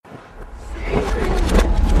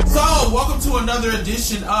to another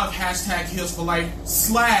edition of Hashtag Heels for Life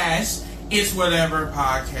 / It's Whatever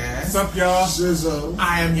podcast. What's up, y'all? Shizzo.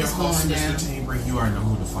 I am your host, Mr. Chamber. You already know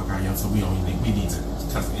who the fuck I am, so we need to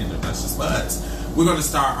cut the introductions. But we're going to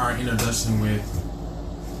start our introduction with,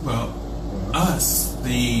 us,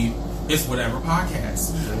 the It's Whatever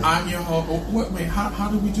podcast. Yeah. I'm your host. Wait, how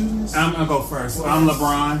do we do this? I'm going to go first. I'm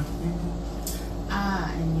LeBron.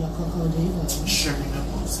 I am your Coco Diva. Sure, you know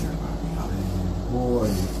most everybody.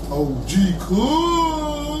 Boy, OG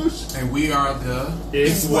Kush. And we are the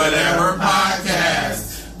It's Whatever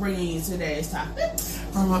podcast. Bringing you today's topic.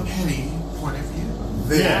 From a petty point of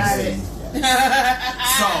view. Yes.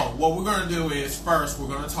 So, what we're going to do is, first, we're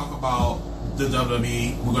going to talk about the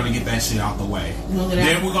WWE. We're going to get that shit out the way.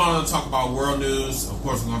 Then we're going to talk about world news. Of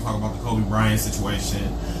course, we're going to talk about the Kobe Bryant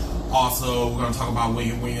situation. Also, we're going to talk about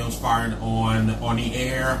William Williams fired on the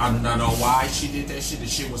air. I do not know why she did that shit. The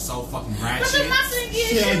shit was so fucking ratchet. But my thing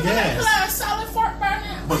is, Yeah, you gas. put out a solid fart by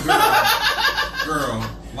now. But girl,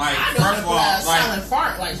 like, I first of all, solid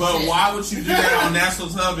fart like but shit. why would you do that on national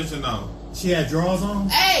television though? She had drawers on?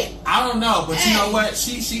 Hey, I don't know, but you know what?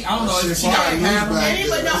 She I don't know if she got a panel.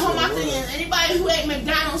 anybody know how my thing is? Anybody who ate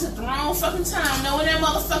McDonald's at the wrong fucking time, knowing that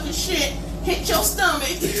motherfucking shit hit your stomach.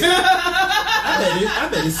 I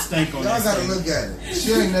bet it stank on Y'all that gotta thing. look at it.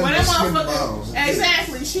 She ain't never When that skin motherfucker, bottles.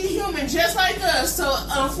 exactly, she human just like us. So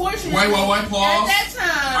unfortunately, Wait, pause. at that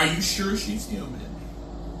time, Are you sure she's human?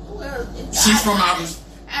 well, She's from outer.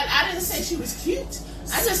 I didn't say she was cute.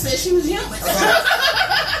 I just said she was human.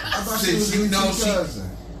 I thought she Since was you your know cousin.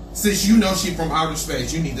 Since you know she from outer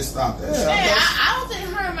space, you need to stop that. Yeah. Man, I don't think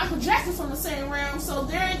her and Michael Jackson from the same realm, so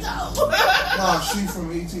there you go. Nah, she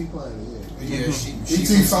from E.T. Planet, yeah. Yeah, she E.T. phoned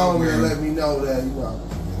me and somewhere. let me know that,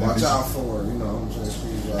 watch out for her, you know what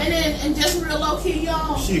I'm saying? And just real low key,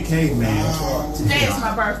 y'all. She a caveman. Today is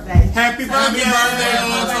my birthday. Happy birthday,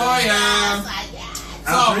 Latoya. So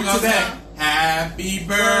I'll we're drink to gonna that. say, happy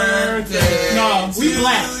birthday. No, we to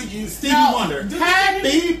black. you. Stevie No. Wonder.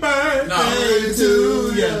 Happy birthday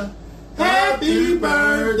to ya. Happy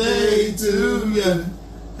birthday to ya.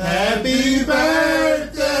 Happy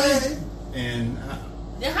birthday. And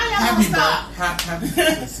Then how y'all Happy gonna stop?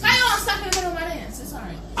 birthday. How y'all gonna stop in the middle of my dance? It's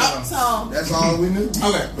alright. So That's all we knew.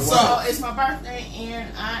 Okay, so so it's my birthday and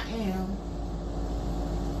I am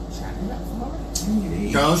shouting it up for my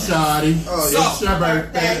birthday. go, shawty. Oh, So- yeah. It's your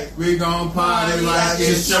birthday. We gon' party like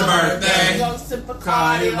it's your birthday. Go sip a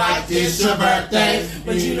Party like it's your birthday.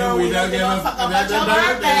 But you know we don't give a fuck about your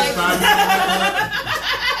birthday.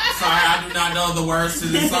 sorry, I do not know the words to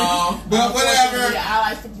the song, but whatever. Yeah, I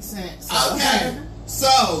like 50 Cent. So. Okay,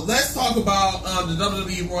 so let's talk about the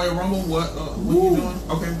WWE Royal Rumble. What you doing?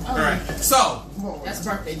 Okay, all right. So That's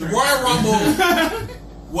birthday. the drink. Royal Rumble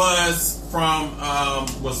was from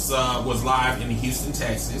was live in Houston,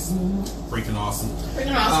 Texas. Freaking awesome.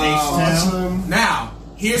 Freaking awesome. Awesome. Now,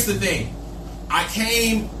 here's the thing. I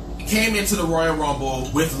came into the Royal Rumble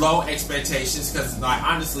with low expectations because, like,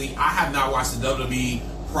 honestly, I have not watched the WWE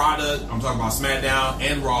product. I'm talking about SmackDown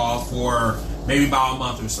and Raw for maybe about a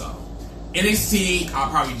month or so. NXT, I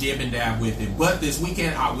probably dib and dab with it, but this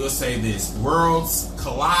weekend I will say this: Worlds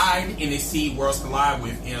Collide, NXT Worlds Collide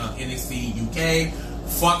with NXT UK,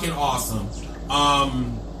 fucking awesome.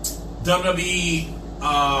 WWE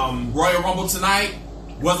Royal Rumble tonight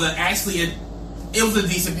was it was a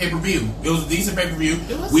decent pay-per-view. It was a decent pay-per-view.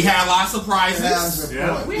 We had a lot of surprises.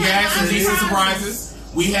 Yeah. We had some decent surprises.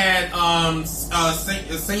 We had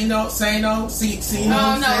Santino. Santina.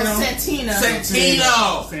 Santana.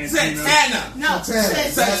 Yes, Santana. No,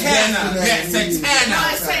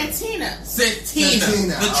 it's Santina.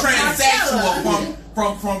 Santina. The transsexual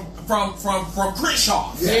from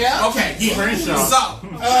Crenshaw. Yeah. Okay, yeah. Crenshaw. So,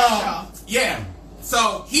 yeah.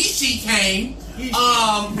 So she came.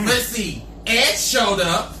 Let's see. Edge showed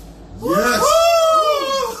up. Yes.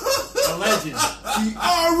 A legend. She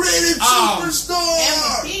already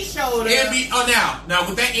superstar. MVP showed up. Now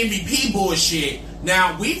with that MVP bullshit.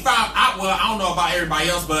 Now we found out. Well, I don't know about everybody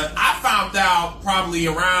else, but I found out probably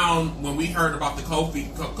around when we heard about the Kobe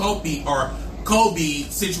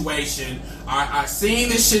situation. I seen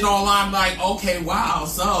this shit online. I'm like, okay, wow.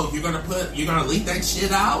 So you're gonna leak that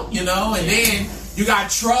shit out, and then you got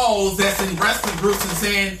trolls that's in wrestling groups and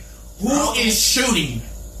saying, who is shooting?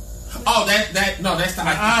 Oh, that's the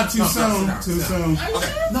Too soon.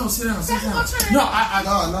 Okay, no, sit down. No,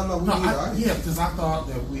 yeah, because I thought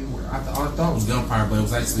that I thought it was gunfire, but it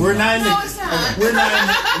was actually. We're not in No, the it's not. We're not in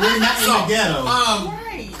the ghetto.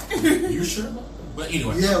 Right. You sure? But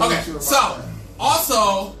anyway, Yeah, we're okay. sure about So that.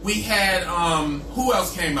 also we had who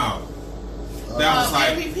else came out? That was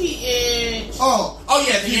like MVP Edge. Oh,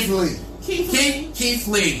 yeah, Keith Lee. Keith Lee. Keith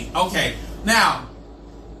Lee. Okay. Now,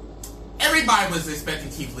 everybody was expecting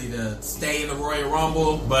Keith Lee to stay in the Royal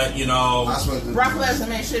Rumble, but you know, Brock Lesnar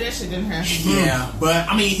made sure that shit didn't happen. Yeah, but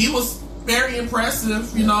I mean, he was very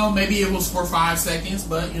impressive. You know, maybe it was for 5 seconds,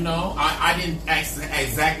 but you know, I didn't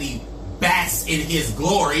exactly bask in his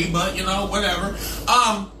glory, but you know, whatever.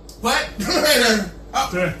 But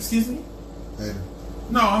excuse me. Hater.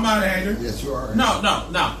 No, I'm not a hater. Yes, you are. No.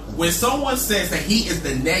 When someone says that he is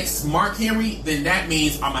the next Mark Henry, then that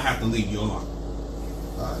means I'm gonna have to leave you alone.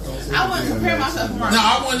 I wouldn't compare myself to Mark. No,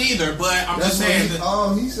 I wouldn't either. But I'm just saying.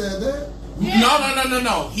 He said that. Yeah.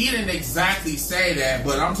 No. He didn't exactly say that,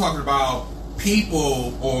 but I'm talking about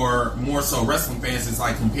people, or more so wrestling fans, is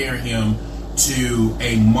like comparing him to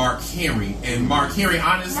a Mark Henry. And Mark Henry,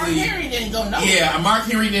 honestly, Mark Henry didn't go nowhere. Yeah, Mark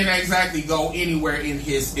Henry didn't exactly go anywhere in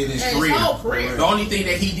his career. Whole career. The only thing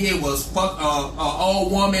that he did was fuck an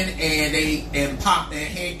old woman and pop and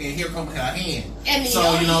here come her hand. And so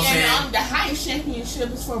you know what I'm saying? The highest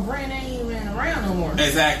championship is for a brand that ain't even around no more.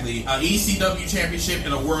 Exactly, an ECW championship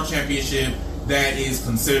and a world championship that is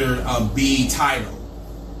considered a B title.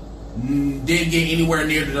 Didn't get anywhere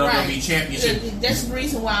near the WWE championship. That's the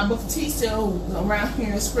reason why Booker T still around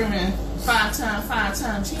here screaming 5-time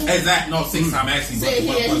champion. Exactly, no, 6-time actually.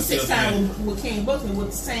 He's 6-time with King Booker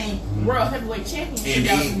with the same world heavyweight championship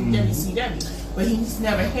in WCW, but he's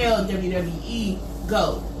never held WWE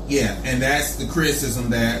gold. Yeah, and that's the criticism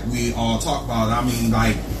that we all talk about. I mean,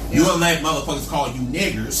 like, you'll let motherfuckers call you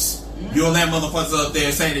niggers. You'll let motherfuckers up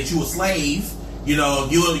there saying that you a slave. You know,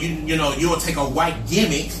 you'll take a white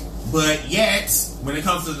gimmick. But yet, when it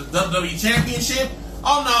comes to the WWE Championship,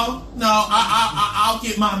 oh no, I'll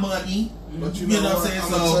get my money. But you know what I'm saying? I'm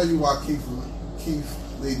gonna tell you why Keith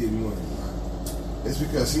Lee didn't win. Right? It's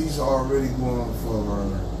because he's already going for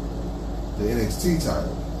the NXT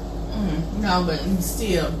title. No, but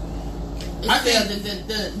still,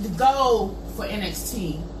 the goal for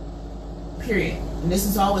NXT, period. And this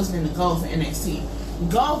has always been the goal for NXT. The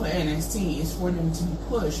goal for NXT is for them to be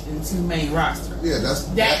pushed into the main roster. Yeah,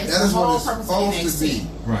 that is the what it's supposed to be.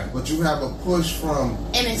 Right. But you have a push from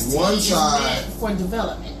NXT one is side meant for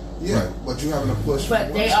development. Yeah, right. But you having a push.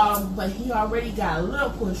 But but he already got a little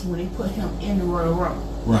push when they put him in the Royal Rumble.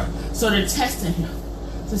 Right. So they're testing him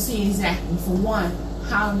to see exactly, for one,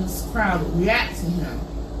 how this crowd will react to him.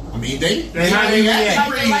 I mean, they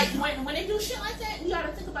like when they do shit like that, you gotta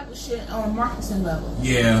think about the shit on a marketing level.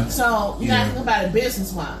 Yeah. So you gotta think about it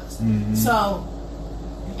business wise. Mm-hmm. So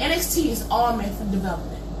NXT is all meant for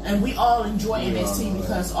development, and we all enjoy NXT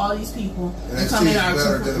because all these people come in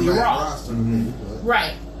are completely raw.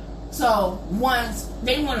 Right. So once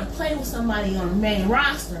they want to play with somebody on the main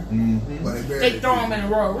roster, they throw them in the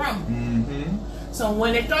Royal Rumble. Mm-hmm. So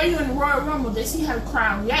when they throw you in the Royal Rumble, they see how the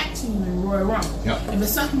crowd react to you in the Royal Rumble. Yep. If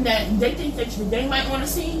it's something that they think that they might want to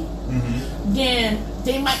see, then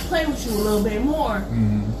they might play with you a little bit more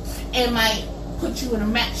and might put you in a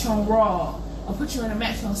match on Raw or put you in a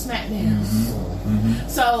match on SmackDown.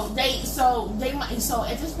 So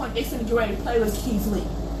at this point they finna get ready to play with Keith Lee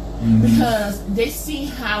because they see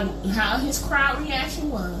how his crowd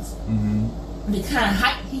reaction was, the kind of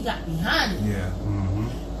hype he got behind it. Yeah.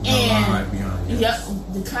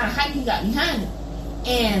 The kind of hype he got behind it,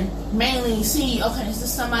 and mainly see, okay, is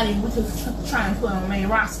this somebody we could try and put on the main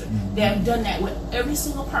roster? They have done that with every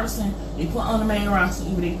single person they put on the main roster.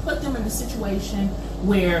 Either they put them in a situation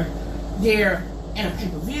where they're in a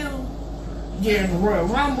pay-per-view, they're in the Royal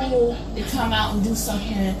Rumble, they come out and do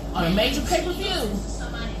something on a major pay-per-view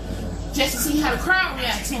just to see how the crowd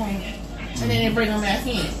reacts to them, and then they bring them back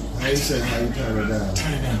in. How you say how you turn it down?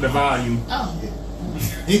 Turn it down. The volume. Oh.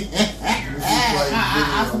 I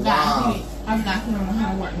forgot he don't know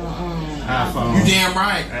how to work on iPhone. You damn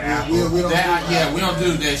right. We don't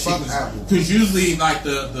do that shit. Because usually, like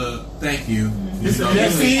the thank you.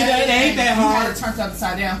 See, that ain't that hard. It turns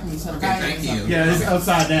upside down for me, so thank you. Yeah, it's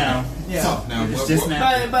upside down. Yeah. So, now, it's just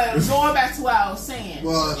now. But going back to what I was saying.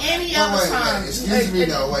 Well, any other time. Excuse me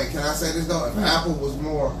though. Wait, can I say this though? If Apple was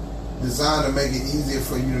more designed to make it easier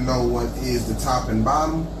for you to know what is the top and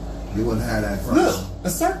bottom, you wouldn't have that first. Look, a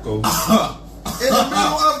circle. In the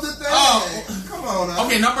middle of the thing. Come on now.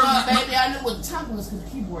 Okay, baby, I knew what the top was because the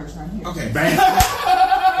keyboard is right here. Okay. But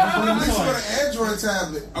at least for the Android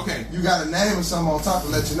tablet, you got a name or something on top to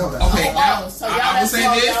let you know that. Okay, now, so I will say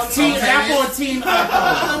this. Team Apple or Team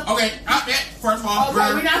iPhone? Okay, first of all,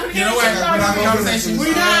 we're not going to get conversation.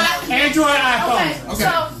 We're not. Android, iPhone. Okay,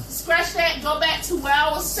 so scratch that. Go back to what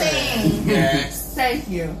I was saying. Yes. Thank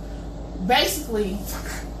you. Basically,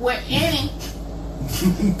 with any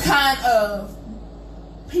kind of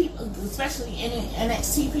people, especially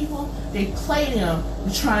NXT people, they play them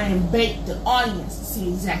to try and bait the audience to see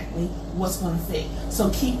exactly what's going to fit. So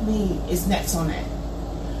Keith Lee is next on that.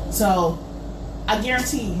 So I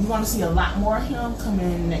guarantee you're going to see a lot more of him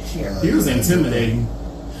coming in next year. He was intimidating.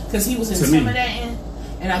 Because he was intimidating,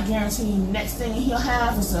 and I guarantee next thing he'll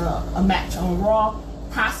have is a match on Raw,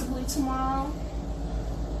 possibly tomorrow,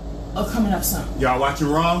 or coming up soon. Y'all watching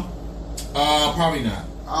Raw? Probably not.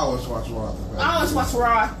 I always watch Raw. I always watch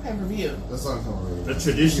Raw pay-per-view. That's uncomfortable. The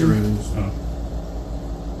tradition.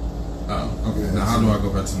 Okay. Now how do I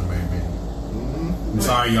go back to the main menu? I'm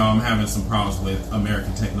sorry, y'all. I'm having some problems with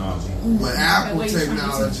American technology. With Apple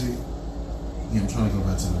technology. Yeah, I'm trying to go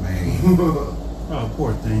back to the main. Oh,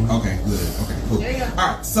 poor thing. Okay, good. Okay, cool. There you go.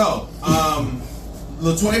 All right, so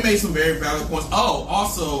LaToya made some very valid points. Oh,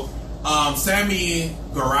 also, Sammy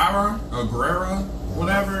Guerrero,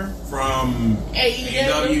 whatever, from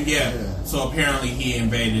AEW. Yeah. So apparently he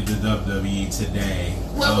invaded the WWE today.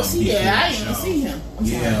 What was he at? I didn't even see him.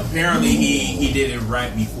 Yeah, apparently he did it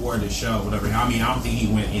right before the show, whatever. I mean, I don't think he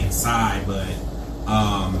went inside, but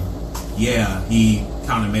yeah, he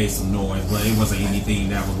kind of made some noise, but it wasn't anything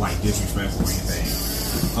that was like disrespectful or anything.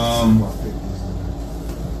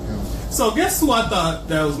 So guess who I thought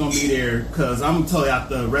that was gonna be there? Cause I'm totally out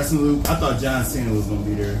the wrestling loop. I thought John Cena was gonna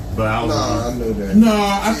be there, but I was. I knew that. No,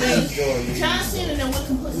 I think John Cena and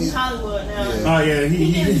Wicked Pussy Hollywood now. Yeah. Oh yeah,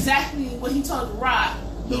 He did exactly what he told The Rock.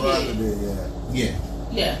 He did. yeah.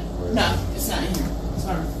 Yeah. No, it's not in here.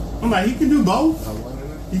 Sorry. I'm like, he can do both.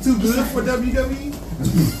 He too good for WWE.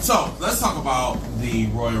 So let's talk about the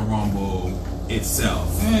Royal Rumble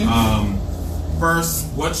itself. First,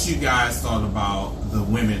 what you guys thought about the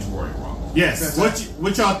women's Royal Rumble? Yes. What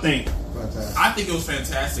y'all think? Fantastic. I think it was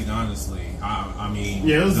fantastic, honestly. I mean,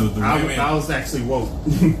 Yeah, it was. the women. I was actually woke.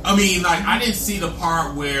 I mean, like, I didn't see the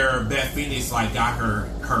part where Beth Phoenix like got her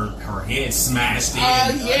head smashed in.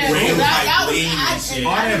 Yeah, where it was like bleeding I and shit.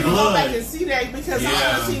 All that didn't go blood. back and see that because Yeah. I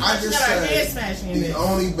honestly I she just got her head said smashed in the it.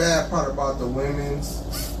 only bad part about the women's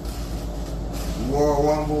Royal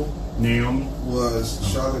Rumble Naomi was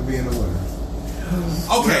Charlotte being the winner.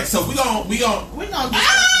 Okay, so we gonna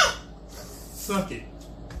Suck it.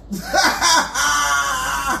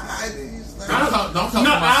 don't come.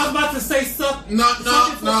 No, I was about to say suck. No.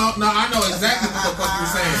 I know exactly what the fuck you're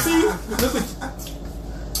saying.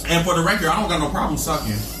 And for the record, I don't got no problem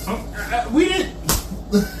sucking. We didn't.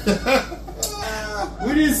 We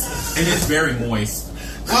didn't. And it's very moist.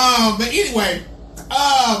 But anyway,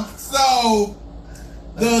 so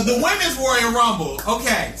the women's Royal Rumble.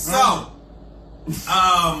 Okay, so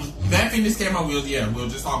Beth Phoenix came out. We'll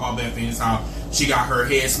just talk about Beth Phoenix, how she got her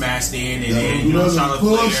head smashed in, and then Charlotte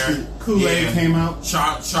Flair, Kool-Aid came out.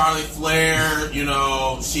 Charlotte Flair,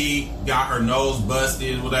 she got her nose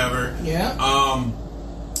busted, whatever. Yeah.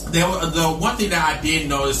 The one thing that I did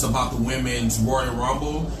notice about the women's Royal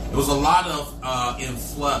Rumble, it was a lot of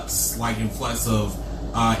influx of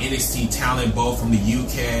NXT talent, both from the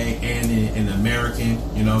UK and in American.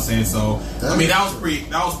 You know what I'm saying? So I mean that was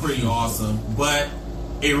pretty awesome. But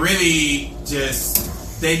it really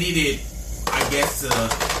just they needed, I guess, to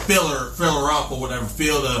fill her up or whatever,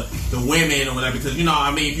 fill the women or whatever, because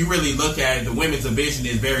I mean, if you really look at it, the women's division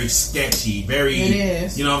is very sketchy, very, it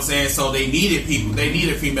is. You know what I'm saying? So they needed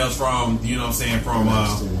females from, from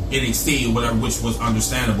NXT or whatever, which was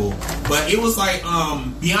understandable. But it was like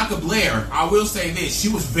Bianca Belair, I will say this, she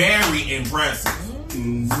was very impressive.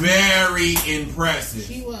 Very impressive.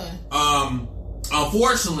 She was.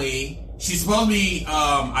 Unfortunately, she's supposed to be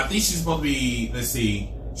I think she's supposed to be,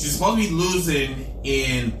 she's supposed to be losing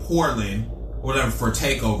in Portland, or whatever, for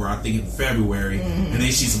TakeOver, I think in February, and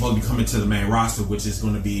then she's supposed to be coming to the main roster, which is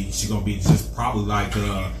going to be, she's going to be just probably like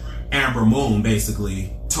Amber Moon,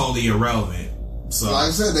 basically, totally irrelevant. So, like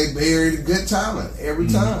I said, they buried good talent every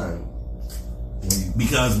time.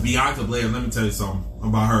 Because Bianca Belair, let me tell you something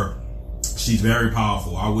about her. She's very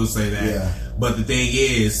powerful. I will say that. Yeah. But the thing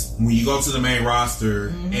is, when you go to the main roster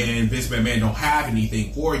and Vince McMahon don't have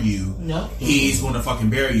anything for you, he's going to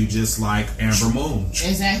fucking bury you, just like Amber Moon.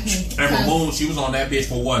 Exactly. Amber Moon, she was on that bitch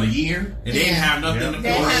for what, a year? And they didn't have nothing to put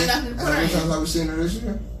How many times have we seen her this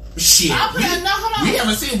year? Shit. We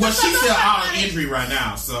haven't seen, well, she's still out on injury right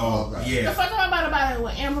now, so, yeah. The fuck about it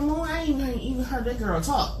with Amber Moon, I ain't even heard that girl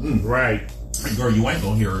talk. Right. Girl, you ain't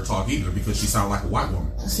gonna hear her talk either, because she sounds like a white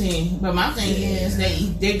woman. See, but my thing is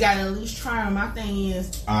they gotta at least try. My thing is,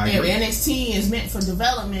 if NXT is meant for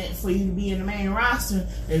development for you to be in the main roster,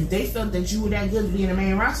 if they felt that you were that good to be in the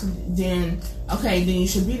main roster, then you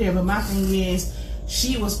should be there. But my thing is,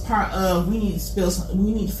 she was part of we need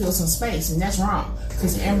to fill some space, and that's wrong,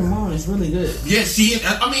 because Amber Moon is really good. Yes, she is.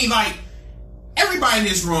 I mean, like, everybody everybody in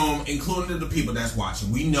this room, including the people that's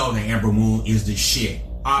watching, we know that Amber Moon is the shit.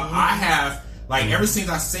 I have, like, ever since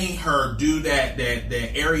I seen her do that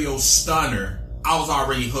aerial stunner, I was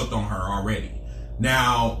already hooked on her already.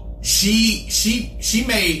 Now, she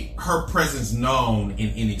made her presence known in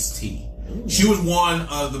NXT. She was one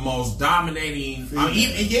of the most dominating. You know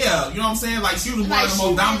what I'm saying? Like, she was one of the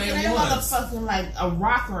most dominating ones. Motherfucking like a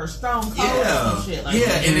Rock or a Stone Cold and shit. Like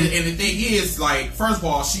that. And the thing is, like, first of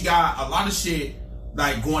all, she got a lot of shit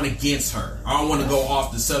like going against her. I don't want to go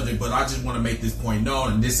off the subject, but I just want to make this point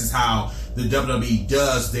known. And this is how the WWE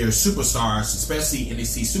does their superstars, especially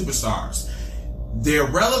NXT superstars. They're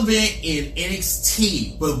relevant in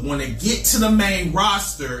NXT, but when they get to the main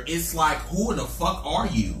roster, it's like, who the fuck are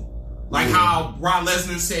you? Like how Brock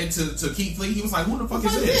Lesnar said to Keith Lee, he was like, "Who the fuck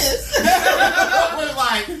is this?"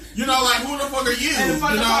 Like, you know, like, who the fuck are you? And the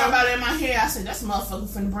funny part about it in my head, I said, "That's a motherfucker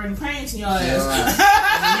finna bring pain to your ass."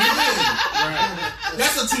 Right.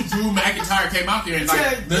 That's until Drew McIntyre came out there and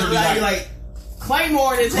like literally like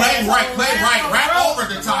Claymore his ass right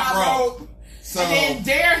over the top rope. So, and then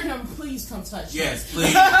dare him, please come touch me. Yes,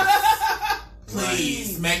 please.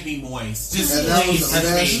 Please make me moist. Just please touch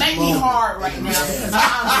me. Make me hard right now because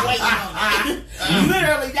I'm waiting on it.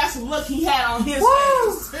 Literally, that's the look he had on his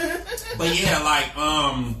face. But yeah, like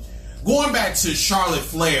going back to Charlotte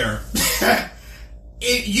Flair,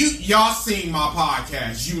 y'all seen my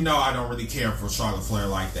podcast. You know I don't really care for Charlotte Flair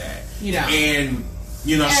like that. You know, and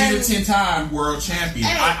you know she's a 10-time world champion.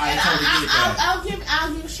 I totally get that.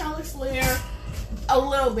 I'll give Charlotte Flair a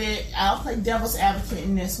little bit. I'll play devil's advocate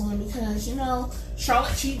in this one because, you know,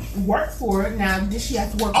 Charlotte, she worked for it. Now, did she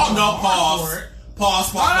have to work for it?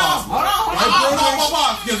 Pause. Hold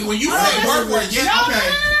on. Because when you say work for it, okay. You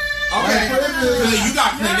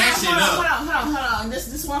got to clean that shit up. Hold on. This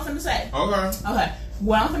is what I'm finna say. Okay.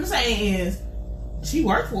 What I'm finna say is, she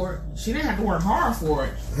worked for it. She didn't have to work hard for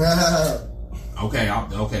it. Okay,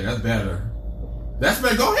 that's better. That's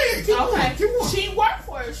better. Go ahead. Keep on. She worked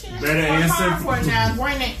for it. She didn't have to work hard for it. Now,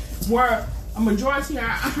 granted, were a majority of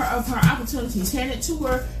her opportunities handed to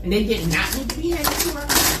her, and they did not need to be handed to her?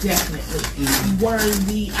 Definitely. Were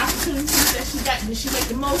the opportunities that she got, did she make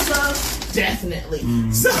the most of? Definitely.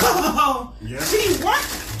 So, she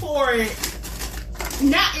worked for it,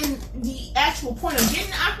 not in the actual point of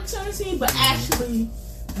getting the opportunity, but actually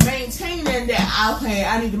maintaining that, okay,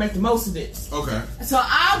 I need to make the most of this. Okay. So,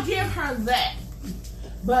 I'll give her that.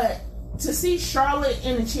 But to see Charlotte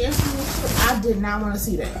in the championship, I did not want to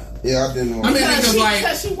see that. Yeah, I didn't want to.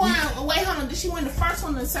 Because she won. Wait, hold on. Did she win the first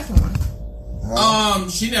one or the second one?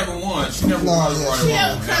 She never won. She never won.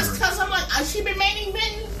 Because I'm like, she been main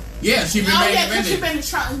eventing. Yeah, she been main eventing. She been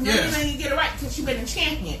get it right because she been a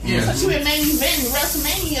champion. Yeah. So she been main eventing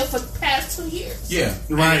WrestleMania for the past 2 years. Yeah,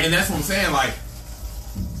 right. And that's what I'm saying. Like,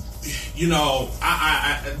 you know,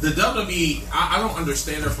 the WWE, I don't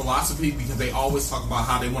understand their philosophy because they always talk about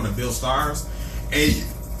how they want to build stars. And,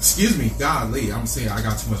 excuse me, golly, I'm saying I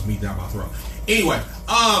got too much meat down my throat. Anyway,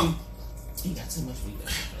 you got too much meat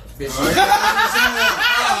down.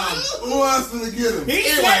 Who else gonna get him? He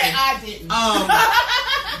said I didn't.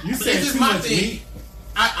 You said too much meat.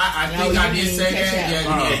 I think I did say that.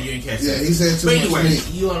 Yeah, you didn't catch that. Yeah, he said too much meat.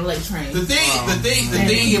 You on a late train. The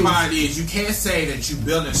thing about it is, you can't say that you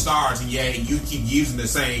building stars and you keep using the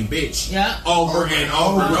same bitch over and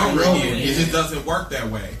over again. It just doesn't work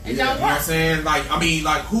that way. It don't work. You know what I'm saying? Like, I mean,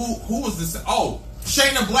 like who was this? Oh,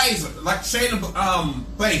 Shayna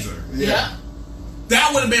Baszler. Yeah.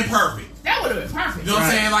 That would have been perfect. That would have been perfect. You know what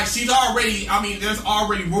I'm saying? Like, she's already. I mean, there's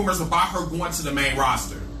already rumors about her going to the main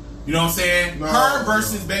roster. You know what I'm saying? Her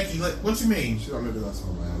versus Becky. What you mean? She don't need to go to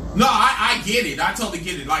the main roster. No, I get it. I totally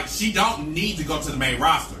get it. Like, she don't need to go to the main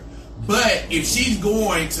roster. But if she's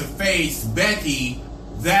going to face Becky,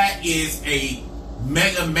 that is a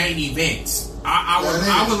mega main event. I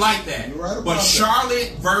would like that. Right, but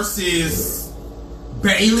Charlotte versus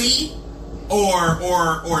Bayley or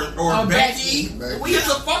Becky, we give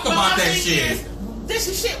a fuck about that shit. This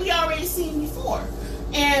is shit we already seen before.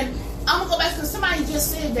 And I'm gonna go back because somebody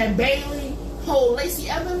just said that Bayley whole Lacey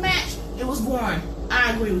Evans match, it was boring.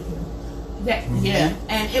 I agree with you.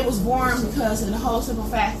 And it was boring because the whole simple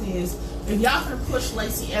fact is, if y'all can push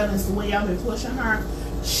Lacey Evans the way y'all been pushing her,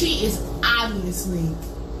 she is obviously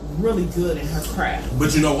really good at her craft.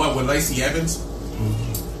 But you know what? With Lacey Evans,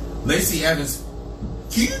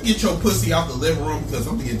 can you get your pussy out the living room because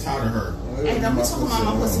I'm getting tired of her. Hey, don't be talking about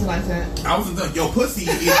my pussy like that. I wasn't talking. Your pussy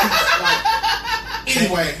is like.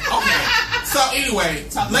 Anyway, okay. So anyway,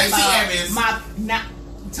 Lacey Evans.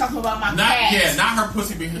 Talking about my cat. Yeah, not her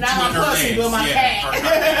pussy, but not my pussy, legs. but my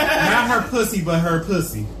cat. Not her pussy, but her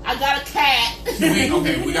pussy. I got a cat.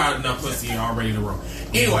 We got enough pussy already in the room.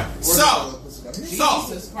 Anyway, so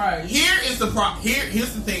here is the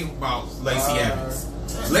here's the thing about Lacey Evans.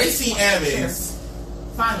 Lacey Evans,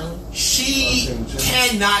 finally, she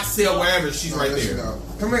cannot sell wherever she's right there.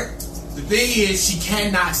 Come here. The thing is, she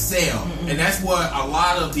cannot sell, and that's what a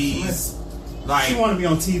lot of these she want to be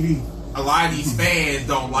on TV. A lot of these fans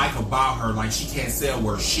don't like about her. Like, she can't sell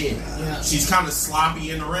worth shit. Yeah. She's kind of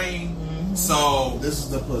sloppy in the ring. Mm-hmm. So this is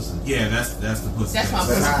the pussy. Yeah, that's the pussy. That's my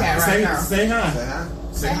pussy cat right now. Say hi.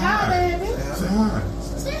 Say hi, baby. Say hi.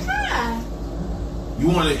 Say hi. You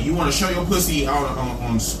want to show your pussy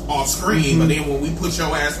on off screen, but then when we put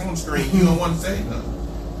your ass on screen, you don't want to say nothing.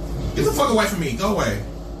 Get the fuck away from me. Go away.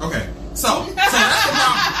 Okay. So that's the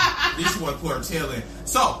problem. This one put her tail in.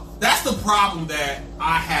 So that's the problem that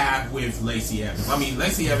I have with Lacey Evans. I mean,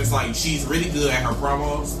 Lacey Evans, like, she's really good at her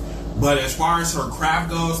promos, but as far as her craft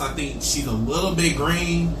goes, I think she's a little bit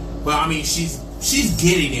green. But I mean, she's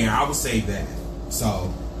getting there. I would say that.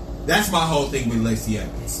 So that's my whole thing with Lacey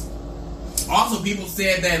Evans. Also, people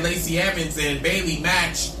said that Lacey Evans and Bayley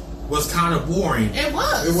match was kind of boring. It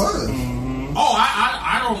was. It was. Mm-hmm. Oh,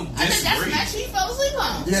 I don't disagree. I think that's the match she fell asleep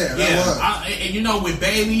on. Yeah, that was. And you know, with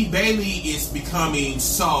Bayley is becoming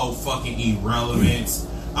so fucking irrelevant.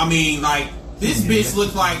 I mean, like, this bitch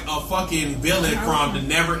looked like a fucking villain from the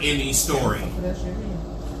Never-Ending Story.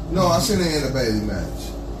 No, I seen it in the Bayley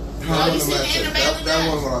match. Oh, you seen it in the Bayley match? That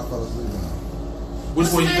one when I fell asleep on.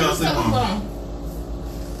 Which one you fell asleep on?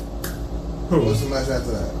 What's the match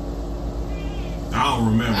after that? I don't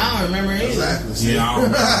remember. I don't remember either. Exactly. Yeah, I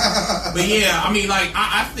don't remember. But yeah, I mean, like,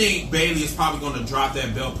 I think Bayley is probably going to drop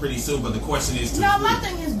that belt pretty soon, but the question is... my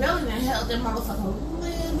thing is Bayley done held that motherfucker a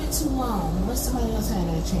little bit too long. Let somebody else have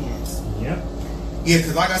that chance. Yep. Yeah,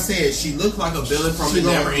 because like I said, she looked like a villain from the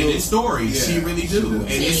Never-Ending Story. Yeah, she really do.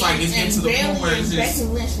 And it's like, it's getting to the point where it's just...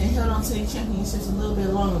 Becky Lynch, they held on to the championships a little bit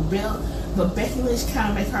longer belt, but Becky Lynch kind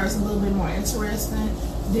of make hers a little bit more interesting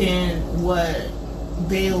than what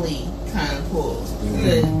Bayley kind of pulls.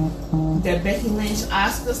 Mm-hmm. The Becky Lynch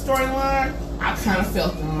Asuka storyline, I kind of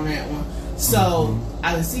felt her on that one. So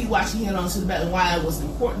I can see why she held on to the belt and why it was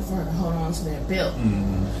important for her to hold on to that belt.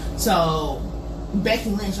 Mm-hmm. So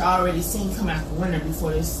Becky Lynch already seen come out the winner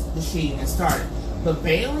before the shit even started. But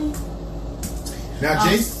Bayley, now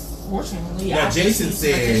Jason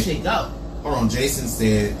said, let that shit go. Hold on, Jason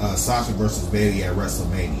said Sasha versus Bayley at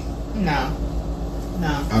WrestleMania. No.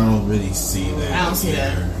 I don't really see that. I don't see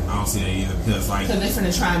that. I don't see that either because they're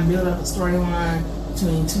finna try and build up a storyline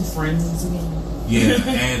between two friends again. Yeah,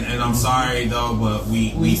 and I'm sorry though, but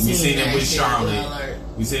we seen it with Charlotte.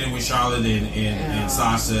 We seen it with Charlotte and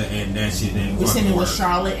Sasha, and that shit didn't work. We seen it with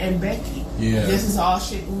Charlotte and Becky. Yeah, this is all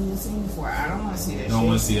shit we've seen before. I don't want to see that. Don't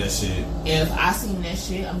want to see that shit. If I seen that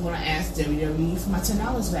shit, I'm gonna ask WWE for my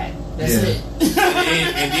 $10 back. That's it.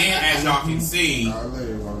 and then as y'all can see, I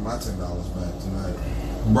literally wanted my $10 back tonight.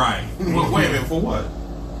 Right. Well, wait a minute, for what?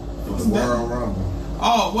 The Royal Rumble.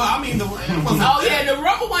 Oh, well, I mean, the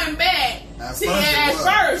Rumble went back. At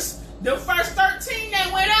first, the first 13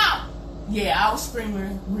 that went out. Yeah, I was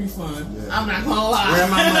screaming refund. Yeah. I'm not gonna lie. Where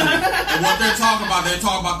my money? And what they're talking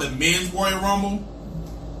about the men's Royal Rumble.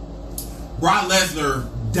 Brock Lesnar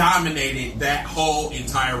dominated that whole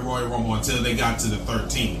entire Royal Rumble until they got to the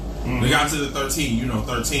 13. They got to the 13.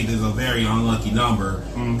 13th is a very unlucky number,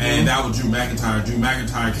 and that was Drew McIntyre. Drew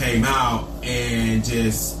McIntyre came out and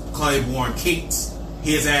just Claiborne kicked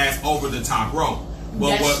his ass over the top rope.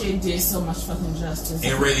 But that shit did so much fucking justice.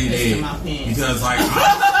 It really did, because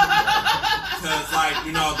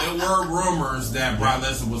there were rumors that Brock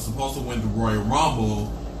Lesnar was supposed to win the Royal Rumble,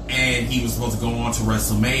 and he was supposed to go on to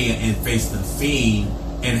WrestleMania and face the Fiend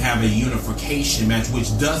and have a unification match,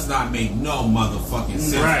 which does not make no motherfucking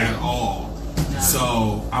sense at all. No.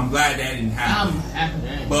 So I'm glad that didn't happen. I'm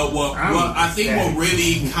happy. But what I think what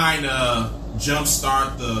really kind of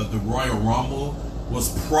jumpstart the Royal Rumble was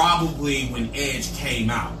probably when Edge came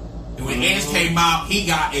out. And when Edge came out, he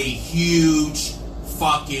got a huge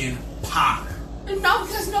fucking pop. No,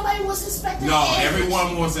 because nobody was expecting Edge. No,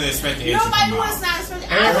 everyone wasn't expecting Edge. Nobody was not expecting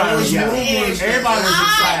Edge. Everybody was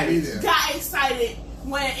excited. I got excited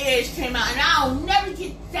when Edge came out, and I'll never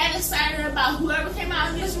get that excited about whoever came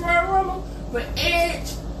out against Royal Rumble. But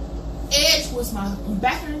Edge was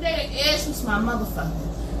back in the day. Edge was my motherfucker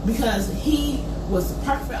because he was the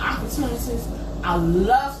perfect opportunity. I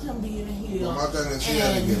loved him being a heel, my thing is he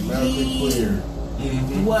had to get medically cleared.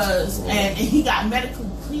 And he got medically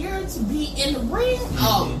cleared to be in the ring.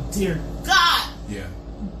 Oh dear God! Yeah.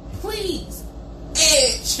 Please,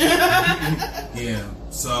 Edge. bitch. Yeah.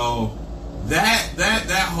 So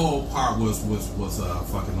that whole part was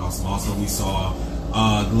fucking awesome. Also, we saw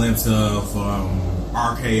a glimpse of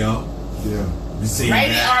RKO. Yeah. We seen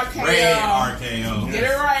Rated that. RKO. Rated RKO. Get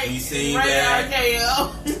it right. We seen Rated that.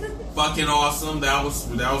 RKO. Fucking awesome. That was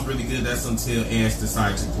really good. That's until Edge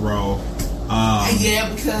decided to throw.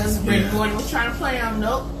 Yeah, because Rick Gordon was trying to play him.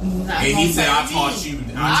 Nope. And he said, "I taught you.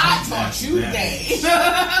 I taught you the game."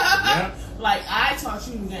 Yep. Like I taught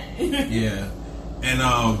you the game. Yeah. And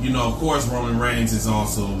of course, Roman Reigns is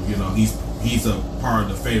also, he's a part of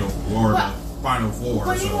the fatal or the Final Four.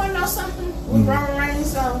 But you want to know something? With Roman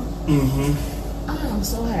Reigns, though, I am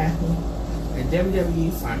so happy that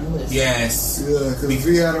WWE finally listened. Yes. Yeah, because if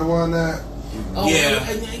he had won that, yeah,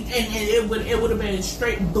 and it would have been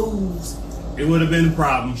straight booze. It would have been a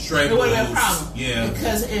problem. Straight It would booze. have been a problem. Yeah.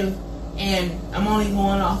 Because and I'm only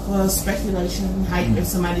going off of speculation, hype. If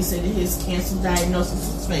somebody said that his cancer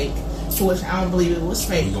diagnosis was fake, to which I don't believe it was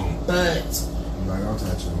fake, but I'm not going to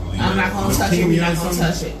touch it. I'm not going to touch it. We're not going to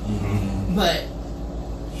touch it. Mm-hmm. But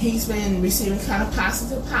he's been receiving kind of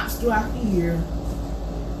positive pops throughout the year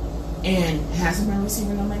and hasn't been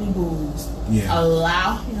receiving no many boos. Yeah.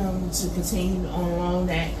 Allow him to continue on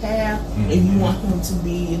that path if you want him to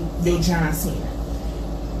be your John Cena.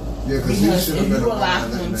 Yeah, Because he if you allow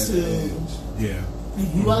him to, Yeah.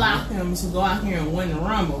 if you allow him to go out here and win the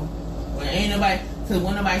Rumble, when ain't nobody, because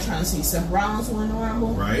when nobody trying to see Seth Rollins win the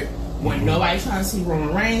Rumble, Right. when nobody trying to see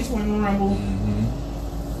Roman Reigns win the Rumble,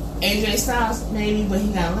 AJ Styles maybe, but he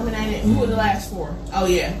got eliminated. Who were the last four? Oh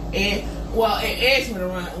yeah, Edge would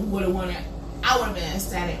have won it. I would have been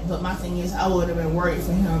ecstatic, but my thing is, I would have been worried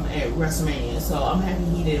for him at WrestleMania. So I'm happy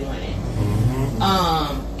he didn't win it.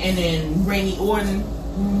 And then Randy Orton,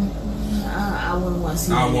 I wouldn't want to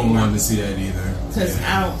see. I wouldn't want to see that either because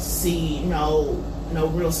I don't see no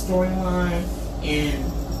real storyline in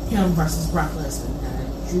him versus Brock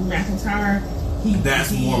Lesnar. Drew McIntyre.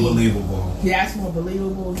 That's more believable. That's more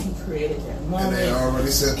believable. He created that moment. And they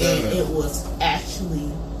already said that. And it was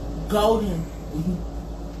actually golden. He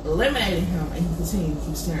eliminated him, and he continued to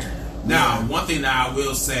keep staring. Now, one thing that I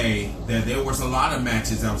will say, that there was a lot of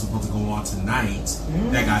matches that were supposed to go on tonight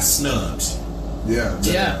that got snubbed. Yeah.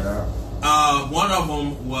 One of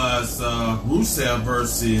them was Rusev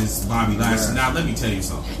versus Bobby Lashley. Now, let me tell you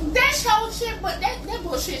something. That show shit, but that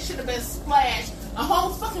bullshit should have been splashed a whole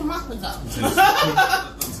fucking month ago.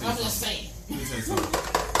 I'm just saying. Let me tell you something.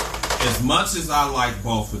 As much as I like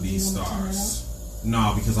both of these stars,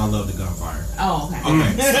 no, because I love the gunfire. Oh,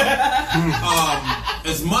 okay.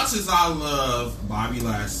 So, as much as I love Bobby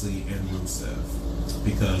Lashley and Rusev,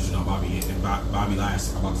 because Bobby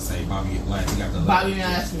Lashley, I'm about to say Bobby Lashley got the Bobby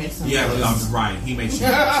Lashley makes sense. Yeah, I'm right. He makes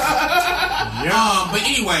sense. But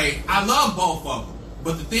anyway, I love both of them.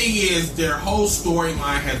 But the thing is, their whole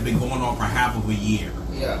storyline has been going on for half of a year.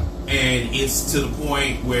 Yeah. And it's to the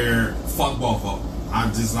point where fuck both of them.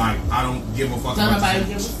 I'm just like, I don't give a fuck Don't about nobody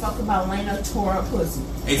give a fuck about Lena tore up pussy.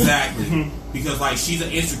 Exactly. Because like she's an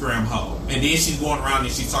Instagram hoe. And then she's going around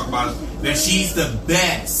and she's talking about that she's the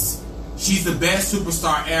best. She's the best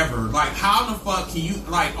superstar ever. Like, how the fuck can you,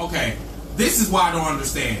 like, okay, this is why I don't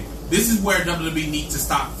understand. This is where WWE needs to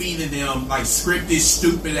stop feeding them, like, scripted,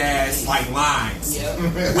 stupid-ass, like, lines.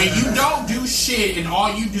 Yep. When you don't do shit and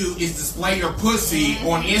all you do is display your pussy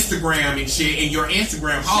on Instagram and shit and your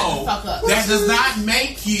Instagram hoe, that does not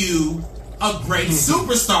make you a great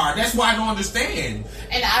superstar. That's why I don't understand.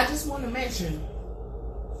 And I just want to mention,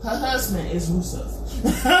 her husband is Rusev.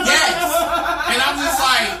 Yes.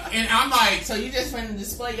 And I'm like, so you just want to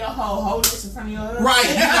display your hold this in front of your husband? right,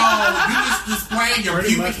 you just displaying your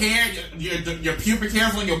pubic hair, your pubic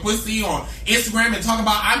hairs on your pussy on Instagram and talking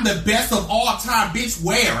about I'm the best of all time, bitch.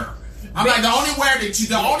 Where? I'm like, the only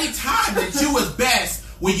time that you was best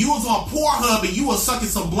when you was on Pornhub and you was sucking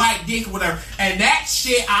some black dick or whatever, and that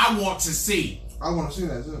shit I want to see. I want to see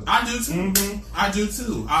that too. I do too. I do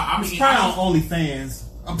too. I mean, it's probably on OnlyFans.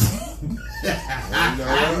 You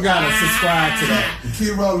gotta subscribe to that.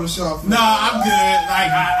 Keep rolling, Shaw. No, I'm good.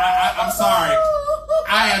 Like, I'm sorry.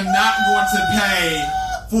 I am not going to pay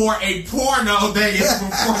for a porno that is for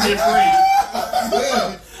free.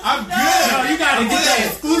 I'm good. No, you gotta get that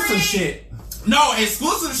exclusive shit. No,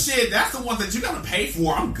 exclusive shit. That's the ones that you gotta pay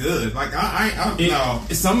for. I'm good. Like, no.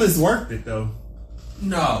 Some is worth it though.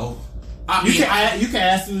 No. I mean, you can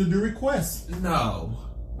ask them to do requests. No.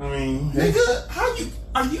 I mean, nigga, how you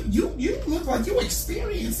look like you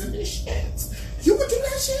experiencing this shit. You would do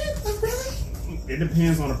that shit? Like, really? It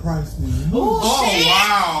depends on the price. Oh, shit.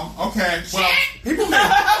 Wow. Okay. Well, you can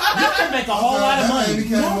make a whole lot of money.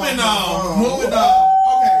 Moving on.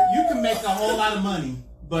 Okay. You can make a whole lot of money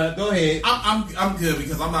But go ahead. I'm good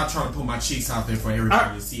because I'm not trying to put my cheeks out there for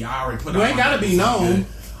everybody to see. I already put. You ain't gotta be known.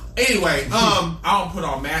 Anyway, I don't put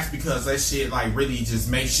on masks because that shit like really just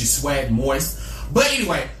makes you sweat and moist. But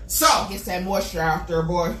anyway, so gets that moisture out there,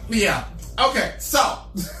 boy. Yeah. Okay. So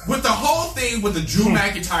with the whole thing with the Drew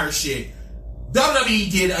McIntyre shit,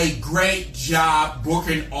 WWE did a great job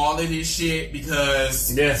booking all of this shit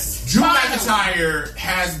because Drew McIntyre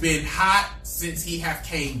has been hot since he have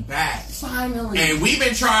came back. Finally. And we've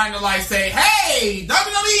been trying to like say, hey,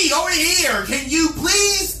 WWE over here, can you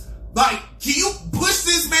please can you push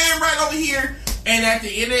this man right over here? And at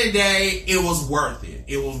the end of the day, it was worth it.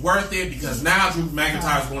 It was worth it because now Drew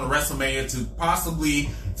McIntyre is going to WrestleMania to possibly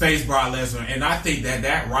face Brock Lesnar, and I think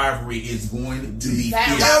that rivalry is going to be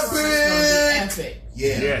epic.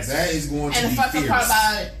 Yeah, that is going to be fierce. And the fucking part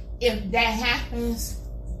about it, if that happens,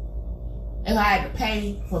 if I had to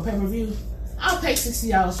pay for pay-per-view, I'll pay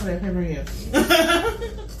 $60 for that pay-per-view.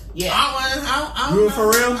 Yeah. I you for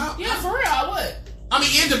real? Yeah, for real, I would. I mean,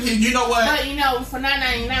 it depends. You know what? But for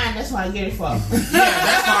 $9.99, that's what I get it for. Yeah, that's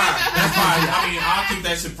fine. That's fine. I mean, I'll keep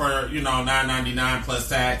that shit for $9.99 plus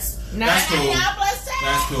tax. That's cool. Plus tax.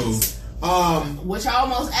 That's cool. Which I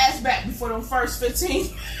almost asked back before the first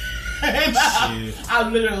 15. I'm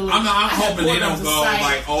hoping they don't go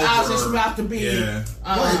like over. I was just about to be. Yeah.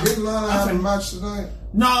 Wait, didn't Lana have a match tonight?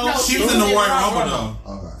 No, she was in the Royal Rumble though.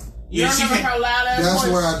 Okay. Yeah, she can. That's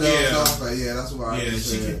where I dozed off at. Yeah, that's where I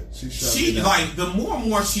she like the more and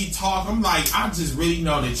more she talk, I'm like, I just really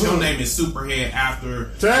know that your name is Superhead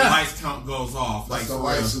after the lights count goes off. That's the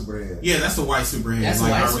white Superhead. Yeah, that's the white Superhead. That's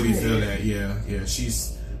like I really feel that. Yeah.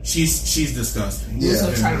 She's disgusting. Yeah.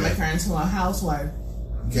 So trying to make her into a housewife.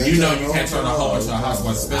 You can't turn a whole bunch of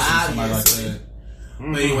housewives, especially somebody like that.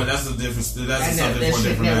 But anyway, that's a difference. That's something more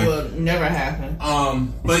different. That will never happen.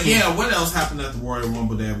 But yeah, what else happened at the Royal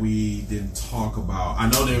Rumble that we didn't talk about? I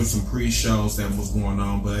know there was some pre-shows that was going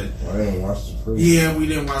on, but I didn't watch the pre. Yeah, we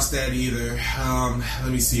didn't watch that either.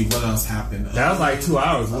 Let me see what else happened. That was like 2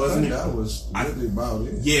 hours, wasn't it? That was really about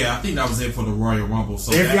it. Yeah, I think that was it for the Royal Rumble.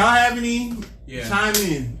 So if y'all have any, chime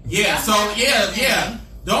in. Yeah. So yeah.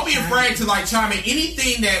 Don't be afraid to chime in.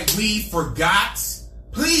 Anything that we forgot,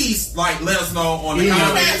 please let us know on the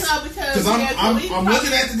comments. Because I'm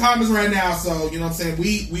looking at the comments right now, so you know what I'm saying.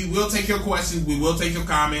 We will take your questions, we will take your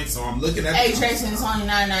comments. So I'm looking at. Hey, Jason, it's only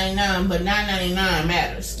 $9.99, but $9.99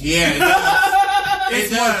 matters. Yeah,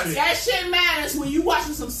 it does. That shit matters when you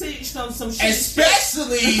watching some shit.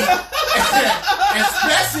 Especially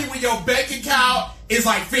when your bank account is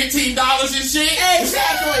like $15 and shit.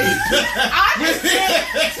 Exactly. I just spent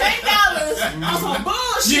 $10 on some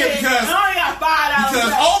bullshit. Yeah, because I only got $5.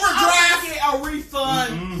 Because overdraft, get a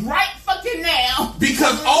refund right fucking now.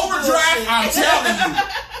 Because overdraft, I'm telling you,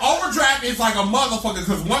 overdraft is like a motherfucker.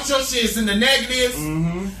 Because once your shit is in the negatives,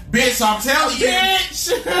 bitch, I'm telling you,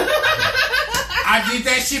 I did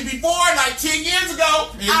that shit before, like 10 years ago.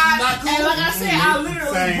 It's not cool. And like I said, I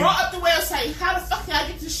literally brought up the website. How the fuck can I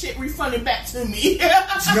get this shit refunded back to me?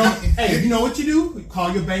 You know what you do?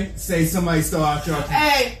 Call your bank, say somebody stole out your account.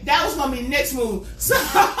 Hey, that was gonna be the next move. So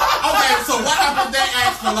okay, so what happens if they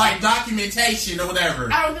ask for documentation or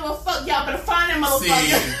whatever? I don't give a fuck. Y'all better find that motherfucker.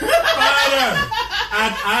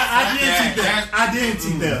 I did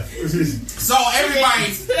cheat that. So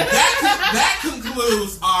everybody, that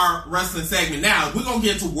concludes our wrestling segment. Now we're gonna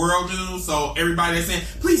get to world news. So everybody that's saying,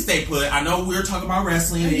 please stay put. I know we're talking about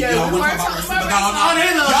wrestling. And we're talking about wrestling, but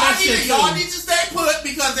y'all need to stay put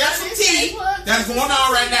because there's some tea that's going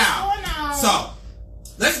on right now. So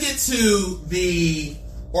let's get to the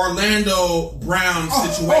Orlando Brown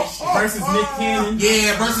situation versus Nick Cannon.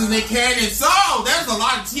 Yeah, versus Nick Cannon. So there's a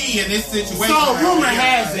lot of tea in this situation. So rumor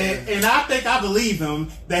has it, and I think I believe him,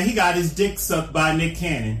 that he got his dick sucked by Nick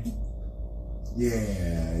Cannon.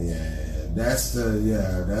 Yeah. That's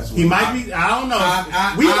what he might be. I don't know.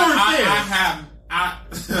 We weren't there. I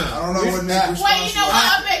don't know what Nick was. Well, you know what?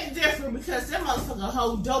 I beg to differ because that motherfucker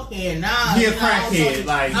whole dope head. Nah, he a crackhead.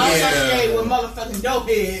 I associate with motherfucking dope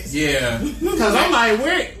heads. Yeah. Because I'm like,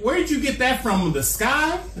 where'd you get that from? The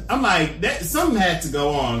sky? I'm like, that something had to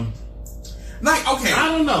go on. Okay. I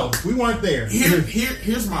don't know. We weren't there.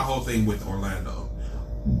 Here's my whole thing with Orlando.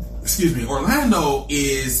 Excuse me. Orlando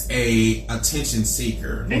is a attention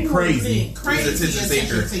seeker. And crazy. He's an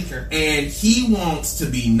attention seeker. And he wants to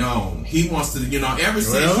be known. He wants to, ever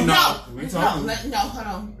since, No, hold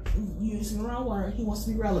on. You using the wrong word. He wants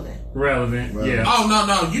to be relevant. Relevant, yeah. Oh,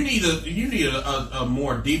 no. You need a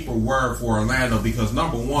more deeper word for Orlando because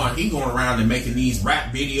number one, he going around and making these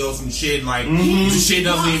rap videos and shit this shit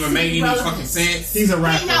doesn't even make any fucking sense. He's a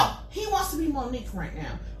rapper. He wants to be Monique right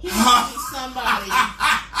now. He wants to be somebody.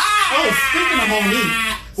 Oh, speaking of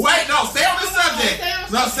Monique, Wait, no, stay on this subject.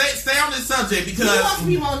 Stay on this subject because he wants to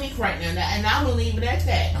be Monique right now, and I'm gonna leave it at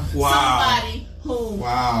that. Wow. Somebody who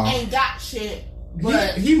ain't got shit,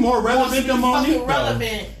 but he more relevant than Monique.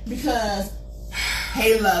 Relevant because,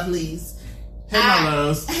 hey, lovelies. Hey, my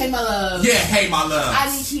loves. Hey, my love. Yeah, hey, my love. I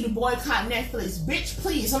need you to boycott Netflix, bitch.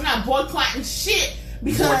 Please, I'm not boycotting shit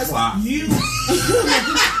because you.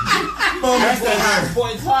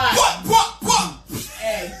 Boycott.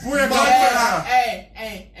 What?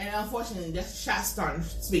 Hey, and unfortunately, that shot starting to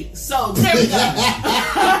speak. So there we go.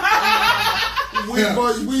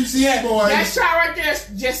 we see it, boy. That shot right there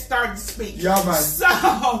just started to speak. Y'all right.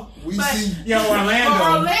 So we see. Yo,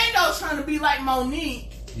 Orlando's trying to be like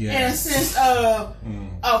Monique in a sense of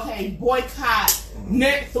boycott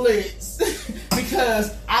Netflix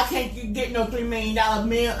because I can't get no $3 million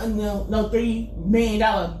no $3 million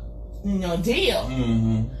deal.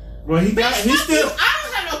 Mm-hmm. Well, he still. I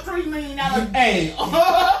don't have no $3 million. Hey,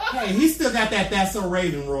 he still got that That's So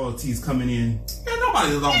Raven royalties coming in. Man,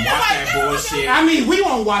 nobody don't watch that bullshit. I mean, we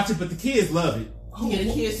won't watch it, but the kids love it. Yeah,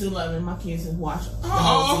 the kids do love it. My kids just watch it.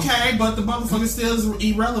 Oh, okay, but the motherfucker still is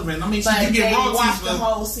irrelevant. I mean, but you get royalties. Watch the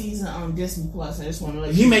whole season on Disney Plus. I just want to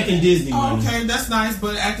let you making Disney money. Okay, that's nice,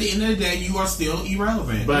 but at the end of the day, you are still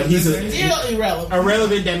irrelevant. But he's still irrelevant.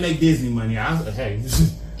 Irrelevant that make Disney money. Hey.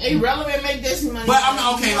 Irrelevant make Disney money. But I'm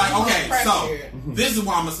okay. So this is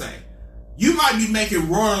what I'm gonna say. You might be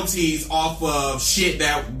making royalties off of shit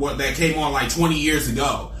that came on like 20 years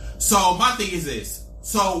ago. So my thing is this.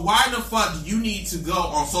 So why the fuck do you need to go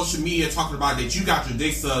on social media talking about that you got your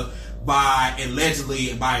dick sucked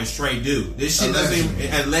allegedly by a straight dude? This shit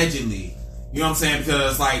allegedly. You know what I'm saying?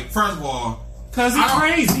 Because like, first of all, because it's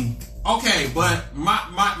crazy. Okay, but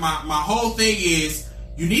my whole thing is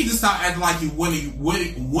you need to stop acting like you Wendy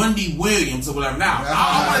Williams or whatever. Now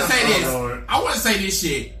I want to say this. I want to say this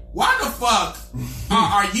shit. Why the fuck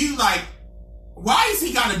are you like? Why is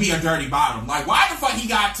he got to be a dirty bottom? Like, why the fuck he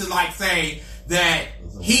got to like say that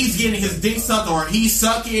he's getting his dick sucked or he's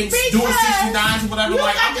sucking, doing 69s or whatever? You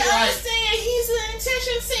like, got to understand he's an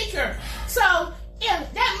attention seeker. So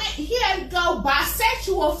if that meant he had to go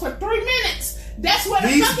bisexual for 3 minutes. That's what the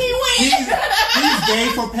fuck he went. He's gay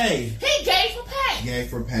for pay. He gay for pay. Gay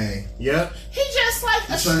for pay. Yep. He just like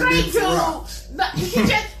a straight dude. He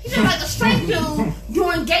just like a straight dude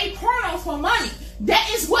doing gay porno for money. That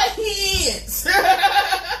is what he is.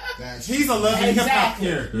 He's a loving hip hop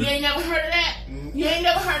character. You ain't never heard of that? You ain't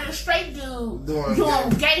never heard of a straight dude doing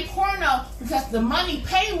gay porno because the money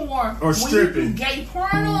pay more. Or stripping. When you do gay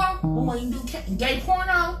porno, or when you do gay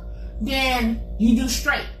porno, then you do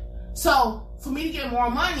straight. So for me to get more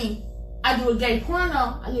money, I do a gay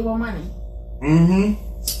porno, I get more money. Mm-hmm.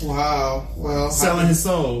 Wow. Well, selling his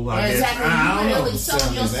soul. Exactly. You really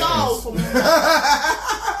selling your soul for more money.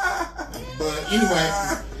 But anyway,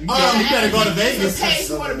 you better go to Vegas.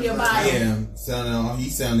 Pays more to be a buyer. Yeah,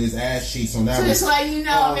 he's selling his ass cheeks on that one. Just like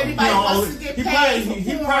everybody wants to get paid.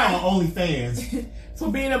 He probably on OnlyFans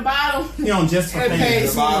for being a bottom. He on just for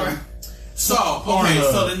fans. So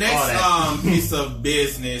the next piece of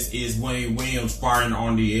business is Wendy Williams farting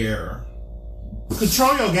on the air.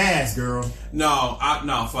 Control your gas, girl. No,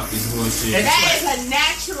 fuck this bullshit. That is a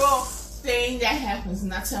natural thing that happens,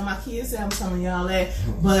 and I tell my kids that, I'm telling y'all that,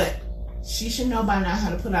 but she should know by now how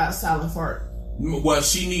to put out a silent fart. Well,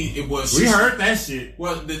 we heard that shit.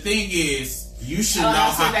 Well, the thing is, you should know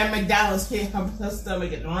how that McDonald's hit her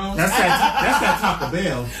stomach at the wrong time. That's that Taco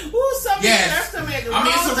Bell. Ooh, something hit her stomach at the wrong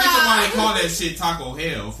time. It's the reason why they call that shit Taco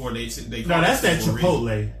Hell. That's that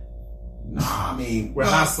Chipotle. Nah, I mean, with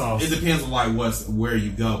hot sauce. It depends on where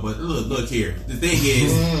you go. But look here. The thing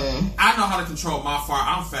is, I know how to control my fart.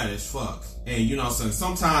 I'm fat as fuck, and you know,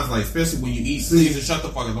 sometimes, like, especially when you eat, please shut the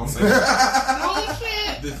fuck up. Don't say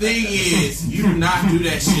that. The thing is, you do not do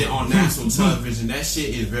that shit on national television. That shit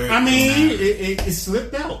is very. I mean, it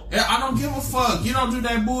slipped out. I don't give a fuck. You don't do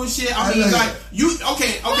that bullshit. I mean, like you.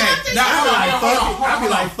 Okay. Well, now I'll be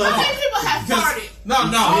like, fuck it. People have farted.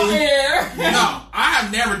 No. No, I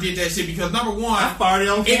have never did that shit because number one, I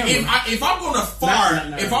farted on camera. If I'm gonna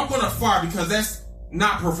fart, if I'm gonna fart, because that's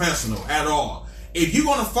not professional at all. If you're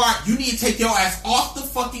gonna fart, you need to take your ass off the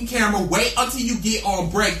fucking camera. Wait until you get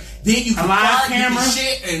on break. Then you can fart, you can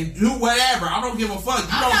shit, and do whatever. I don't give a fuck.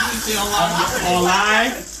 You don't do shit on live. On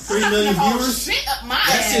live, 3 million viewers. Shit up my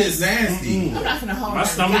that ass. shit is nasty. I'm not gonna hold my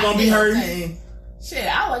stomach gonna be hurting. Shit,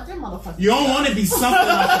 I like them motherfuckers. You don't want to be something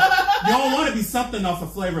off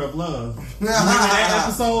of Flavor of Love. Remember that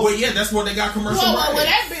episode? Well, yeah, that's what they got commercial. Well,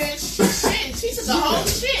 that bitch, shit, she took a whole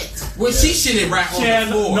shit. Well, she shitted right on the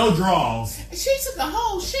floor. No draws. She took a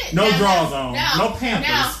whole shit. No draws on. No Pampers.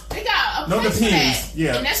 Now, they got a No, place depends. that.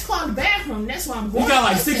 Yeah. And that's called the bathroom. That's why I'm going. You got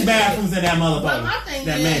like 6 bathrooms in that motherfucker. But my thing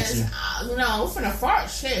that is, mansion. we're finna fart.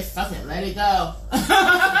 Shit, fucking let it go.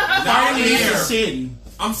 Not on the air. Shitting.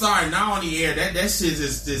 I'm sorry, not on the air. That shit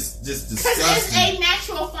is just disgusting. Because it's a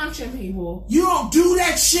natural function, people. You don't do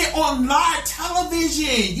that shit on live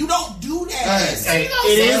television. You don't do that. Hey,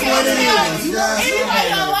 it is what it is.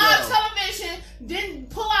 Anybody on live television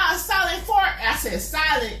didn't pull out a silent fart. I said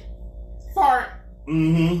silent fart.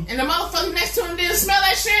 Mm-hmm. And the motherfucker next to him didn't smell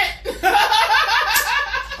that shit.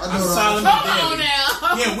 I'm silent. Come on now.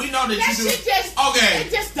 Yeah, we know that that you do. Shit just, okay,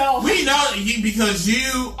 it just don't. We know that you because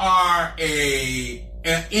you are an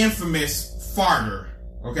infamous farter.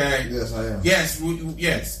 Okay. Yes, I am. Yes,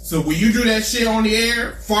 yes. So when you do that shit on the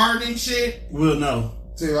air, farting shit, we'll know.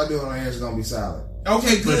 See, if I do it on the air, it's gonna be silent.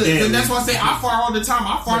 Okay, good. Then, that's why I say I fart all the time.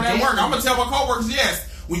 I fart at work. I'm gonna tell my coworkers, yes.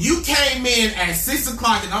 When you came in at 6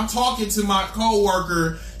 o'clock and I'm talking to my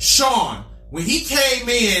coworker Sean, when he came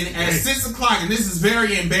in at 6 o'clock, and this is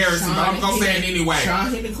very embarrassing, Sean, but I'm gonna say it anyway. Sean,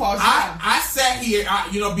 he didn't call I sat here,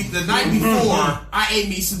 the night before, I ate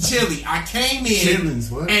me some chili. I came in, Chillins,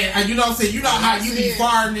 what? and you know what I'm saying. You know how you be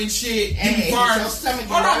farting and shit. You be farting.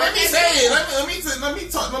 Hold on, let me say it. Let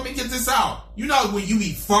me get this out. You know when you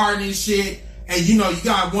be farting and shit, and you know you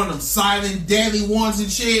got one of them silent, deadly ones and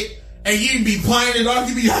shit. And you be playing it off,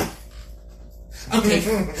 you be like, okay,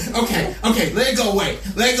 let it go away.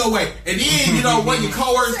 And then, you know, when your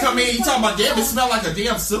coworkers come in, you talking about, damn, it smell like a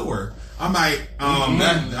damn sewer. I'm like,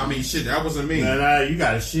 that wasn't me. Nah, you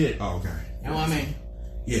got a shit. Oh, okay. You know what I mean?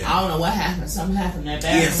 Yeah. I don't know what happened. Something happened that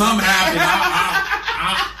bad. Yeah, something happened.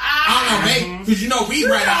 I don't know, maybe, because you know, we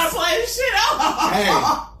right outside. Play this shit out. Hey,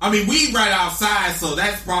 I mean, we right outside, so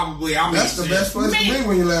that's probably, that's the best place to be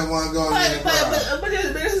when you let one go. But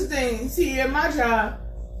this is the thing. See, at my job,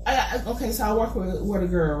 so I work with a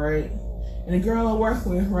girl, right? And the girl I work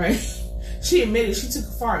with, right? She admitted she took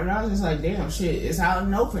a fart, and I was just like, damn, shit, it's out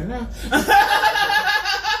in the open now.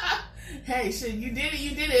 Hey, shit, you did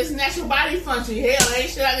it. It's natural body function. Hell, ain't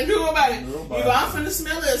shit I can do about it. I'm finna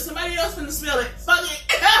smell it. Somebody else finna smell it. Fuck it.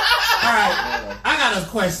 All right, I got a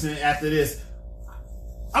question after this.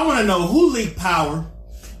 I want to know who leaked Power.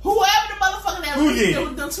 Whoever the motherfucker that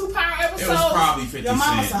leaked the 2 Power episodes. It was probably 50 Your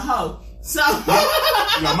mama's Cent. a hoe. So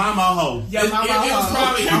your mama a hoe. Your mama a hoe. It was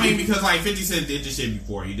probably. I mean, because like 50 Cent did this shit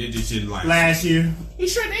before. He did this shit like last year. He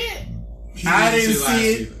sure did. I didn't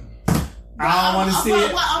see it. I don't want to see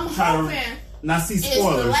it. What I'm hoping. Not see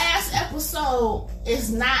spoilers. The last episode is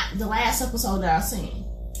not the last episode that I've seen.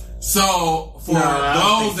 So for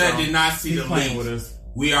those that did not see the link, with us,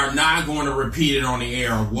 we are not going to repeat it on the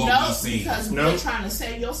air of what we've seen. Because we're trying to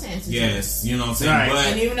save your senses. Yes, you know what I'm saying. Right. But,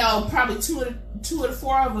 and even though probably two of the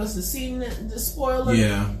 4 of us have seen the spoiler, or 3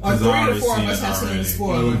 of the 4 of us have seen the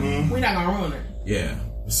spoiler, we're not gonna ruin it. Yeah.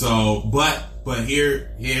 So, but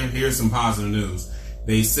here's some positive news.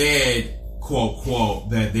 They said, quote,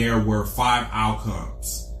 that there were 5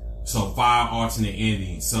 outcomes. So 5 alternate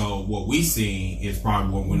endings. So what we seen is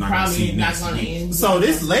probably what we're not going to see next week. So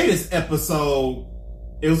this latest episode,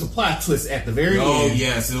 it was a plot twist at the very end. Oh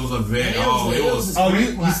yes, it was a very. You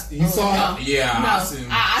saw it? Yeah, no,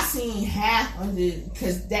 I seen half of it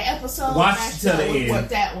because that episode. Watch it to the end. What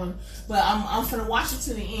that one? But I'm finna watch it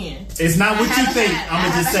to the end. It's not what you think. I'm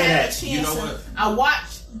gonna just say that. You know what? I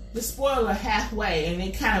watched the spoiler halfway, and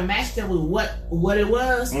it kind of matched up with what it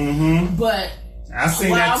was. Mm-hmm. But I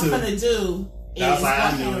seen that too. What I'm finna do is go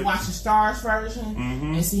ahead and watch the Stars version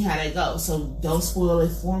and see how that goes. So don't spoil it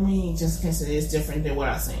for me, just in case it is different than what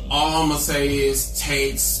I've seen. All I'm gonna say is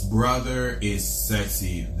Tate's brother is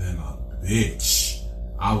sexy than a bitch.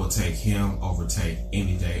 I will take him over Tate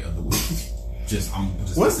any day of the week. I'm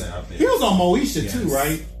just put that out there. He was on Moesha too,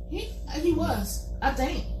 right? He was, I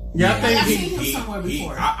think. Yeah, I think I've seen him somewhere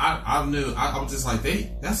before. I knew. I was just like,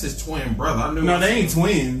 that's his twin brother. I knew. No, they ain't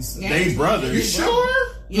twins. Yeah, they brothers. You sure?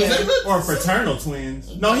 Yeah. Or fraternal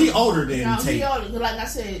twins. No, he older than Tate. He older. Like I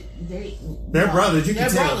said, they're brothers. You can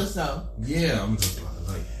tell. They're brothers, though. Yeah, I'm just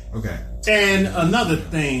like, okay. And another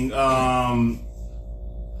thing, I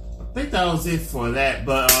think that was it for that.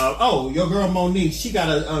 But your girl Monique, she got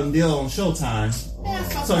a deal on Showtime,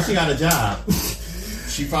 so she got a job.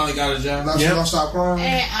 She finally got a job. Now she gonna stop crying.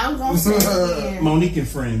 And I'm gonna say it again. Monique and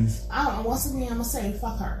Friends. Once again, I'm gonna say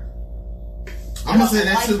fuck her. I'm gonna say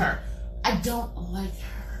that too. Her. I don't like her.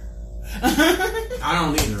 I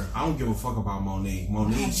don't either. I don't give a fuck about Monique.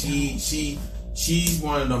 Monique, she's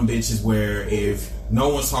one of them bitches where if no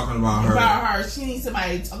one's talking about her, she needs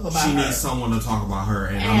somebody to talk about her. She needs someone to talk about her,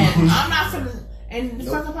 and I'm not finna. And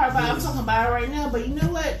the fucking part about it, I'm talking about her right now. But you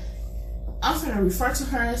know what? I'm finna refer to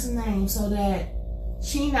her as a name so that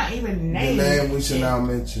She not even named. The name we should not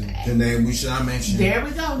mention. The name we should not mention. There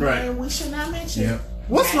we go. The Right. name we should not mention. Yep.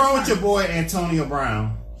 What's wrong with your boy Antonio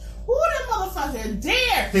Brown? Who that motherfucker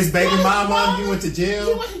dare? His baby What mama, is he went to He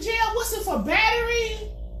jail. went to jail. What's it for? Battery?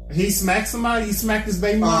 He smacked somebody. He smacked his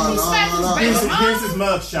baby mama. He smacked his baby Here's mama? his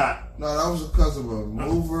mug shot. No, that was because of a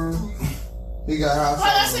mover. He got house.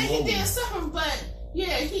 Well, I said he did something, but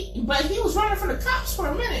yeah, he was running from the cops for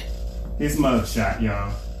a minute, His mug shot,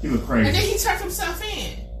 y'all. He look and crazy. then he turned himself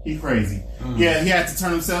in. He crazy. Yeah, he had to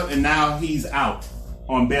turn himself, and now he's out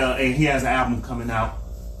on bail, and he has an album coming out.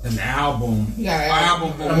 An album. He got an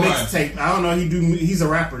album for A what? mixtape. I don't know. He's a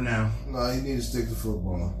rapper now. No, he need to stick to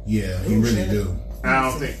football. Yeah, he really do. I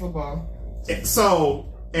don't think football. so.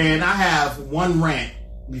 And I have one rant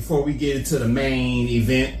before we get into the main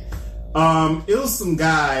event. It was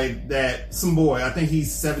some boy, I think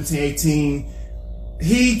he's 17, 18.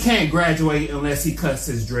 He can't graduate unless he cuts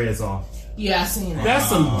his dreads off. Yeah, I seen that. That's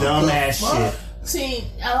some dumb ass shit. See,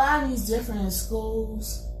 a lot of these different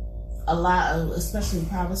schools, especially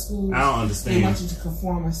private schools, I don't they understand. want you to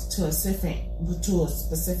conform to a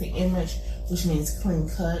specific image, which means clean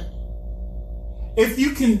cut. If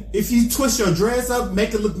you twist your dreads up,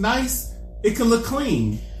 make it look nice, it can look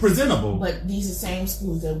clean, presentable. But these are the same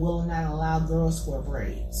schools that will not allow girls to wear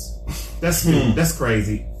braids. That's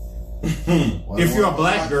crazy. If you're a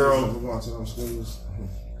black girl, we're going to them schools.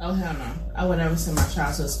 Oh hell no! I would never send my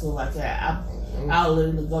child to a school like that. I'll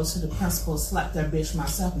literally go to the principal, slap that bitch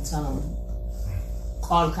myself, and tell him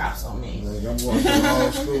call the cops on me. Like, I'm going to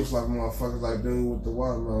all schools like motherfuckers like dude with the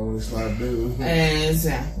watermelon when it's like dude.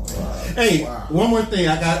 Exactly. hey, Wow. one more thing.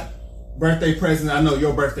 I got birthday presents. I know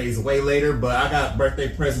your birthday is way later, but I got birthday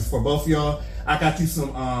presents for both of y'all. I got you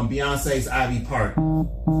some Beyonce's Ivy Park.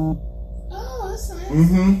 Oh, that's nice.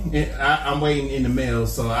 And I'm waiting in the mail,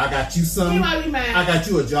 so I got you some. He might be mad. I got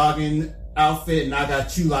you a jogging outfit, and I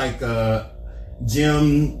got you like a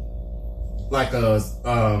gym, like a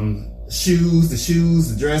shoes,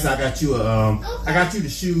 the dress. I got you I got you the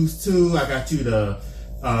shoes too. I got you the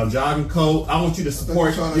jogging coat. I want you to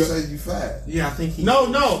support. Trying to say you fat. Yeah, I think he.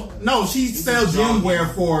 No. She sells gym wear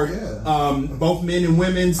for both men and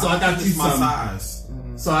women. So I got you my some. size.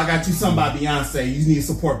 So I got you some by Beyonce. You need to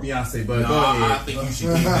support Beyonce, but No, go ahead. I think you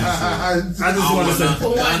should keep that shit. I just want to say. For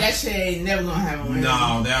one, that shit ain't never gonna happen.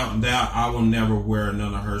 No, that I will never wear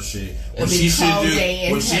none of her shit. It'll be cold day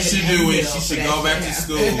and What she should heavy do and is hill she should for go that back to shit.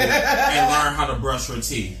 school and learn how to brush her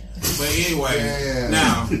teeth. But anyway,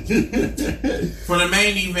 now for the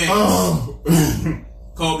main event,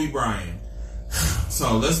 Kobe Bryant.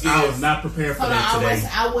 So let's get. I was not prepared for Hold that on, today.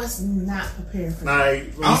 I was not prepared for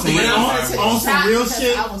that. Like on some real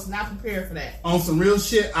shit. I was not prepared for that. On some real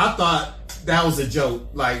shit, I thought that was a joke.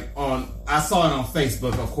 Like I saw it on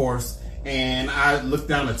Facebook, of course, and I looked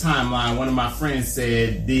down the timeline. One of my friends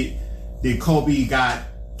said, "Did Kobe got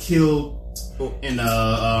killed in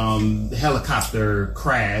a helicopter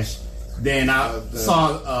crash?" Then I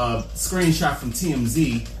saw a screenshot from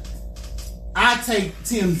TMZ. I take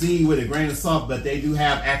TMZ with a grain of salt, but they do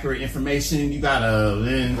have accurate information. You gotta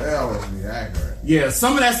They always be accurate. Yeah,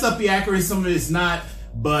 some of that stuff be accurate, some of it's not.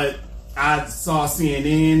 But I saw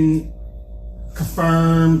CNN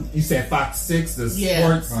confirmed. You said Fox 6, the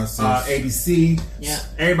sports, ABC. Yeah,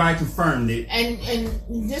 everybody confirmed it. And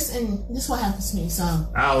this what happens to me. So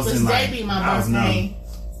I was this in day like, be my birthday.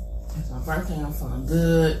 It's my birthday. I'm feeling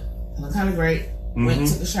good. Feeling kind of great. Went and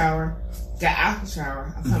took a shower. Got out the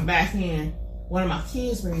shower. I come back in. One of my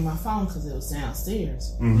kids bring my phone because it was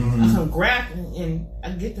downstairs. I come grab it and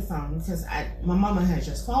I get the phone because my mama had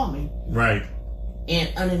just called me. Right.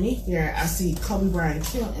 And underneath there, I see Kobe Bryant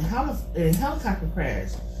killed in helicopter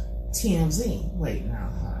crash. TMZ. Wait,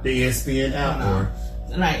 no. The ESPN app or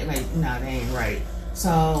like no, they ain't right. So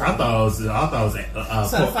I thought it was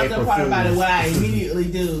so the fucked up part about it, what I immediately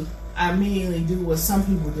do what some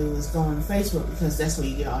people do is go on Facebook because that's where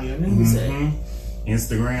you get all your news at.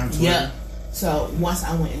 Instagram, Twitter. Yeah. So once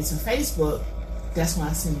I went into Facebook, that's when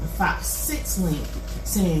I seen the Fox 6 link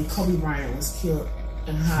saying Kobe Bryant was killed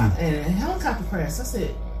in a helicopter crash. I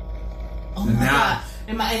said, "Oh my god!"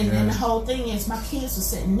 And the whole thing is, my kids were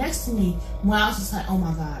sitting next to me when I was just like, "Oh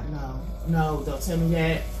my god, no, don't tell me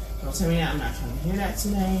that. Don't tell me that. I'm not trying to hear that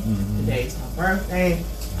today. Today's my birthday.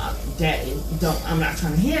 I'm not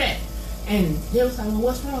trying to hear that." And they was like, "Well,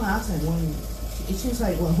 what's wrong?" I was like, she was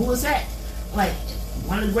like, "Well, who is that?" Like,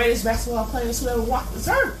 one of the greatest basketball players who ever walked this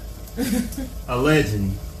earth. A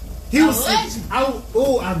legend. He was.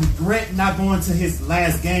 I regret not going to his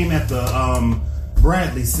last game at the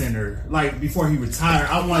Bradley Center. Like before he retired,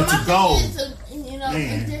 I wanted to go.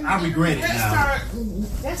 Man, I regret it now.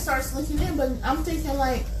 That starts looking in, but I'm thinking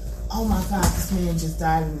like, oh my God, this man just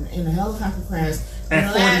died in a helicopter crash.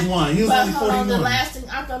 At 41. He was only 41. The last thing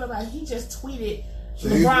I thought about, he just tweeted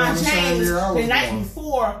LeBron James the night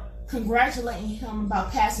before congratulating him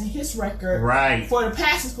about passing his record for the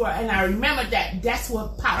passing score. And I remember that's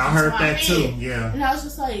what popped into my head. I heard that too, yeah. And I was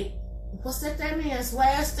just like, was that man's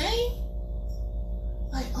last thing?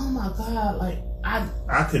 Like, oh my God, like, I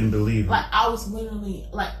couldn't believe it. Like, I was literally,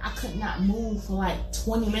 like, I could not move for like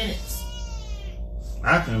 20 minutes.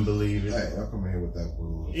 I couldn't believe it. Hey, I'll come in here with that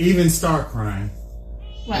bull. Even start crying.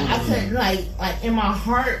 Like, I couldn't, like in my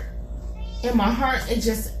heart, it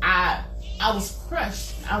just, I was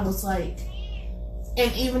crushed. I was like,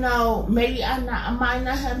 and even though maybe I might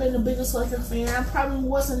not have been the biggest Lakers fan, I probably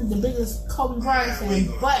wasn't the biggest Kobe Bryant fan,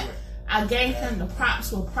 but I gave him the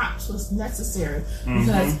props where props was necessary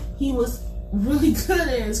because he was really good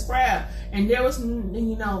at his craft, and there was,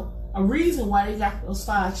 a reason why they got those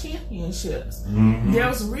 5 championships. Mm-hmm. There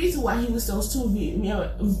was a reason why he was those 2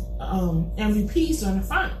 MVPs during the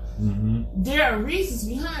final. Mm-hmm. There are reasons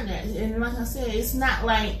behind that, and like I said, it's not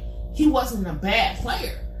like he wasn't a bad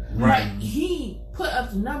player. Right? He put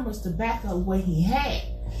up the numbers to back up what he had.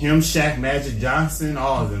 Him, Shaq, Magic Johnson,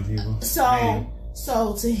 all of them people.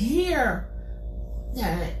 So to hear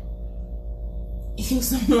that he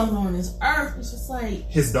was no longer on this earth, it's just like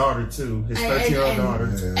his daughter too, his 13-year-old daughter,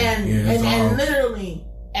 and literally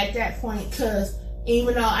at that point, because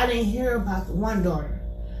even though I didn't hear about the one daughter,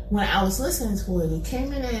 when I was listening to it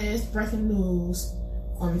came in as breaking news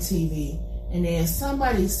on the TV, and then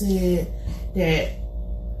somebody said that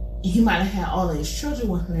he might have had all of his children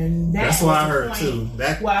with her, and that's what I heard too.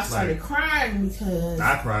 That's why I started crying, because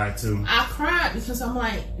I cried too. I cried because I'm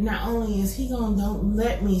like, not only is he don't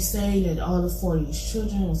let me say that all the 40's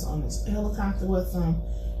children was on this helicopter with him,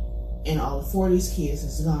 and all the 40's kids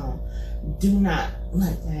is gone. Do not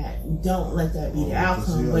let that. Don't let that be the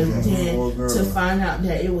outcome. But then to find out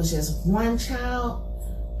that it was just one child,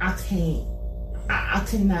 I can't. I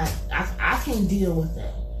cannot. I can't deal with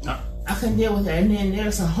that. I couldn't deal with that. And then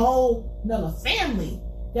there's a whole another family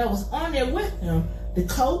that was on there with him. The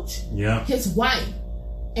coach, his wife,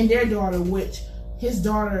 and their daughter, which his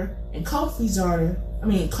daughter and Kobe's daughter,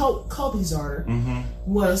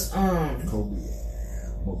 was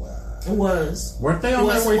weren't they on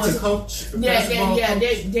their way to coach? Yeah,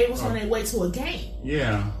 they was on their way to a game.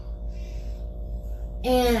 Yeah.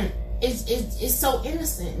 And it's so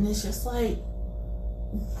innocent, and it's just like,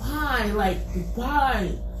 why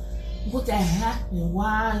would that happen?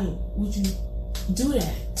 Why would you do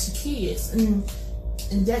that to kids? And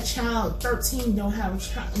that child, 13, don't have a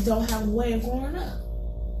way of growing up.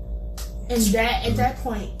 And that at that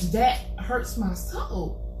point, that hurts my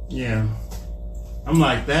soul. Yeah, I'm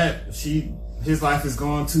like that. His life is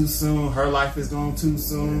going too soon. Her life is going too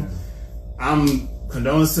soon. I'm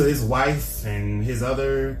condolence to his wife and his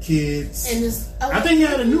other kids. And I think he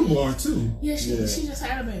had a newborn too. Yeah, she just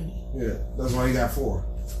had a baby. Yeah, that's why he got 4.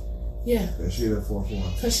 Yeah. She had 4 for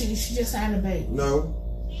him. Because she just had a baby. No.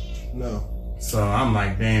 So I'm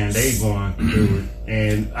like, damn, they going through it.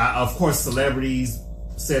 And of course, celebrities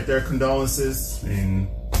said their condolences, and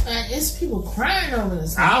it's people crying over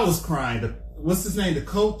this. I was crying. What's his name? The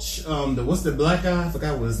coach, what's the black guy? I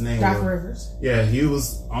forgot what his name was. Doc Rivers. Yeah, he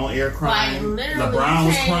was on air crying. Like, LeBron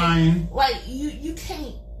was crying. Like, you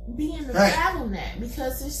can't be in the battle on that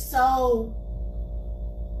because it's so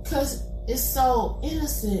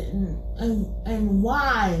innocent, and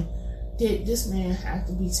why did this man have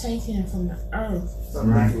to be taken from the earth? Stop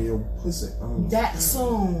making your pussy. That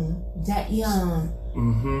soon, that young.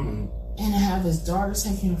 Mm-hmm. And to have his daughter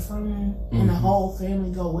taken from him, and the whole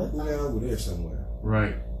family go with him. Yeah, over there somewhere.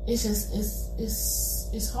 Right. It's just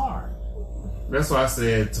it's hard. That's why I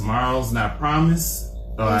said tomorrow's not promised.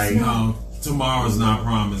 Like, no, tomorrow's not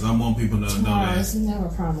promised. I want people to know that. Tomorrow is never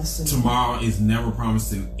promised. Tomorrow is never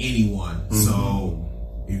promised to anyone. Mm-hmm. So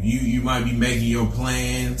if you might be making your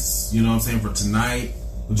plans, you know what I'm saying, for tonight,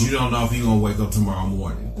 but you don't know if you're gonna wake up tomorrow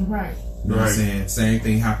morning. Right. You know what I'm saying? Same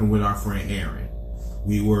thing happened with our friend Aaron.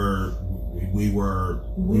 We were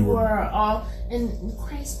all, and the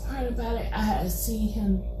crazy part about it, I had seen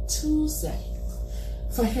him Tuesday.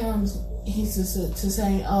 For him, he's to say,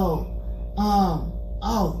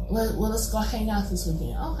 let's go hang out this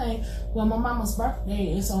weekend. Okay, well, my mama's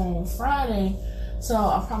birthday is on Friday, so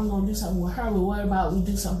I'm probably gonna do something with her. But what about we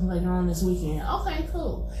do something later on this weekend? Okay,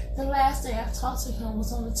 cool. The last day I talked to him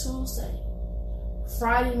was on a Tuesday.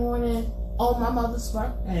 Friday morning, on my mother's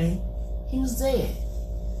birthday, he was dead.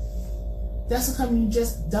 That's because you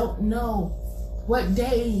just don't know what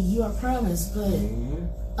day you are promised. But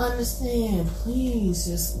understand, please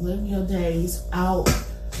just live your days out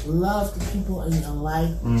love the people in your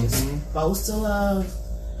life you're supposed to love,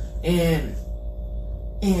 and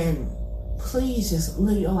please just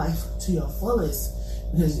live your life to your fullest,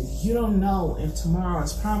 because you don't know if tomorrow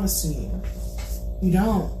is promised to you. You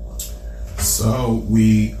don't. So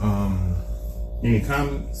we any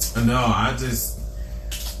comments? No, I just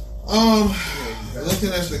looking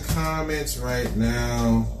at the comments right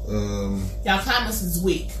now. Y'all comments is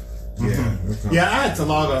weak. Yeah, I had to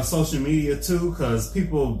log on social media too, because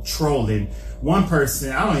people trolling. One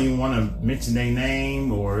person, I don't even want to mention their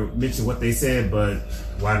name or mention what they said, but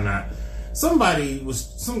why not? Some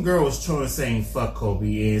girl was trolling saying "fuck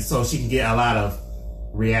Kobe," and so she can get a lot of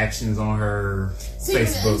reactions on her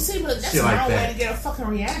Facebook. But that's the wrong way to get a fucking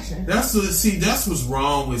reaction. That's what's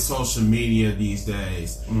wrong with social media these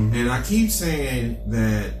days. And I keep saying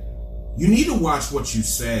that you need to watch what you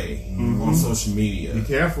say on social media. Be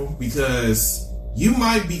careful, because you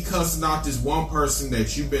might be cussing out this one person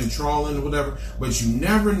that you've been trolling or whatever, but you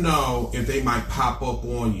never know if they might pop up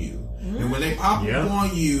on you. And when they pop up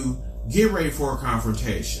on you, get ready for a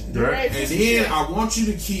confrontation. Right. And then I want you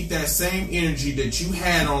to keep that same energy that you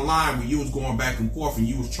had online when you was going back and forth and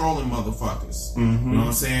you was trolling motherfuckers. You know what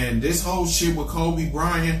I'm saying? This whole shit with Kobe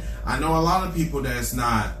Bryant, I know a lot of people that's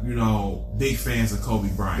not, big fans of Kobe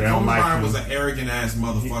Bryant. Kobe Bryant was an arrogant ass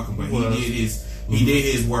motherfucker, but he did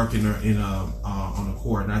his work on the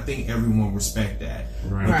court, and I think everyone respect that.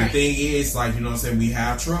 Right. But the thing is, we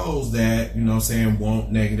have trolls that,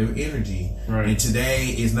 want negative energy. Right. And today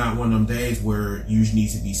is not one of them days where you need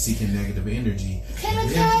to be seeking negative energy. Can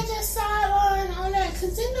I just sideline on that?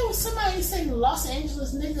 Because then there was somebody saying Los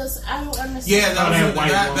Angeles niggas. I don't understand. Yeah,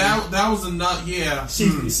 that was enough. Yeah. She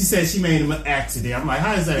said she made him an accident. I'm like,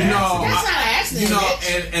 how is that an accident? That's not an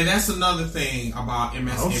accident. And that's another thing about MSNBC.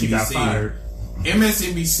 I hope she got fired.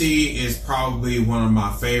 MSNBC is probably one of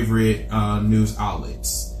my favorite news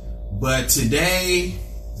outlets. But today,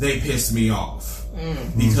 they pissed me off.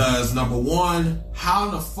 Because, number one, how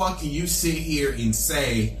the fuck can you sit here and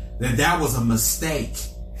say that was a mistake?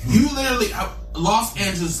 You literally, Los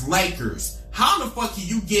Angeles Lakers, how the fuck can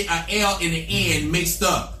you get an L in the end mixed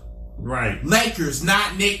up? Right. Lakers,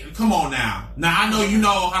 not Nick. Come on now. Now, I know you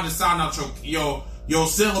know how to sound out your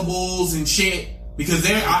syllables and shit. Because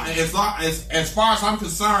as far as I'm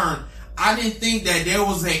concerned, I didn't think that there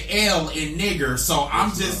was an L in nigger, so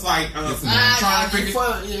I'm just like trying to figure.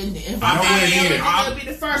 If I'll be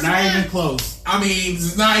the first. Not even close. I mean,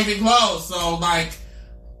 it's not even close. So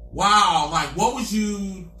wow, what was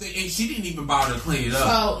you? And she didn't even bother to clean it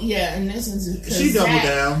up. So yeah, and this is because she doubled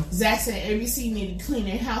down. Zach said ABC needed to clean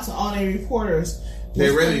their house, and all their reporters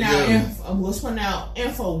was putting out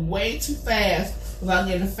info way too fast. Without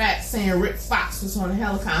getting the facts, saying Rick Fox was on a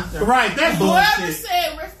helicopter. Right, that bullshit. Whoever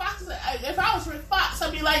said Rick Fox, if I was Rick Fox,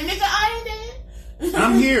 I'd be like, nigga, I ain't dead.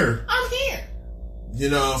 I'm here. I'm here.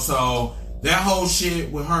 So that whole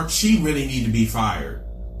shit with her, she really need to be fired.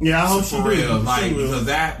 Yeah, I hope she will. Because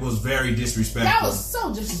that was very disrespectful. That was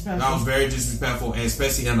so disrespectful. That was very disrespectful, and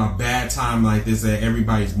especially in a bad time like this that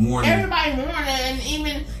everybody's mourning. And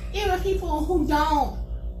even people who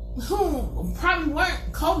probably weren't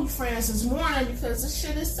Kobe friends is mourning because this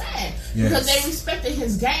shit is sad. Yes. Because they respected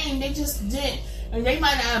his game. They just didn't. And they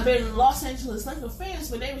might not have been Los Angeles Lakers fans,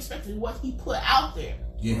 but they respected what he put out there.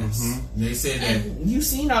 Yes. They said that. And you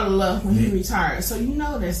seen all the love when he retired, so you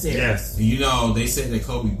know that's it. Yes. They said that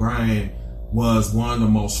Kobe Bryant was one of the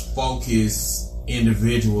most focused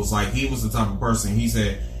individuals. Like, he was the type of person, he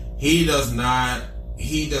said, he does not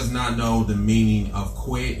know the meaning of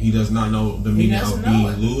quit. He does not know the meaning of being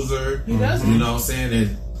a loser. He doesn't. You know what I'm saying?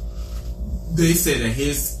 That they said that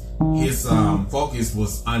his focus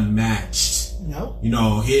was unmatched. Nope.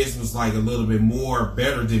 His was like a little bit more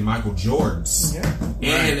better than Michael Jordan's. Yeah.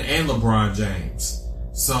 And LeBron James.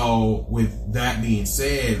 So with that being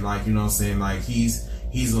said,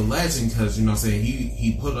 he's a legend because,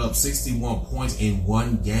 he put up 61 points in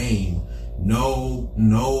one game.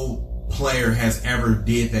 No player has ever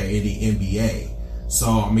did that in the NBA.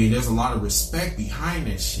 So, there's a lot of respect behind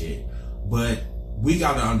that shit. But we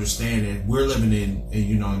got to understand that we're living in the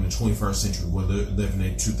 21st century. We're living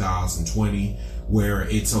in 2020, where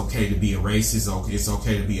it's okay to be a racist. It's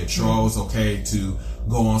okay to be a troll. It's okay to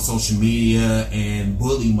go on social media and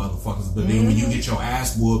bully motherfuckers. But then when you get your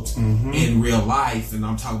ass whooped in real life, and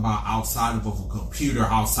I'm talking about outside of a computer,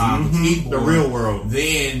 outside of a keyboard, the real world,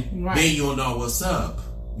 then you'll know what's up.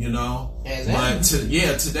 Exactly. But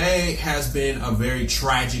today has been a very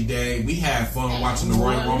tragic day. We had fun watching the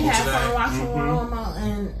Royal Rumble today. We had fun watching the Royal Rumble,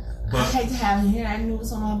 and I hate to have hear that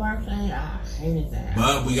news on my birthday. I hated that.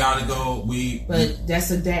 But we gotta go. But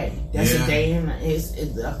that's a day. That's a day, and it's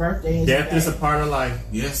a birthday. Death is a part of life.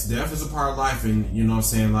 Yes, death is a part of life, and you know what I'm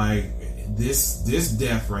saying. Like this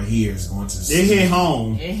death right here is going to. It hit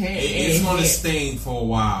home. It's going to sting for a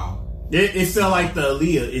while. It felt like the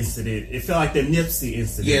Aaliyah incident. It felt like the Nipsey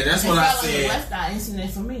incident. Yeah, that's what I said. Like the Left Eye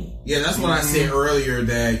incident for me. Yeah, that's what I said earlier.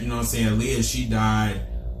 That you know what I'm saying. Aaliyah, she died.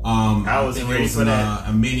 I wasn't ready for that.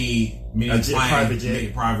 A mini private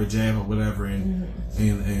jet or whatever, and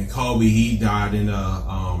Kobe, he died in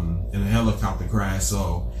a helicopter crash.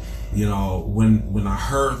 So, you know, when I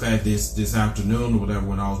heard that this afternoon or whatever,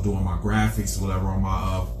 when I was doing my graphics or whatever on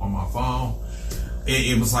my phone,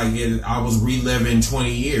 it was like I was reliving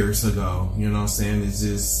 20 years ago. You know what I'm saying?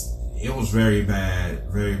 It was very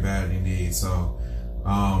bad indeed. So.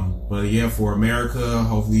 But yeah, for America,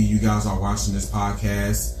 hopefully you guys are watching this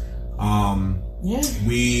podcast.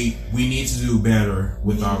 We need to do better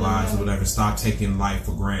with our lives or whatever. Stop taking life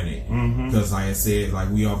for granted. Because like I said, like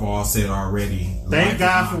we have all said already. Thank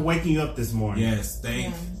God for waking up this morning. Yes,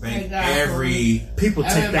 thank every people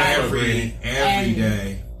take that every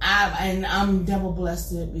day. I'm double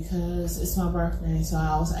blessed because it's my birthday, so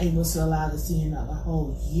I was able to allow to see another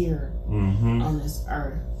whole year on this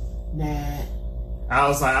earth. That I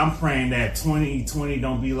was like, I'm praying that 2020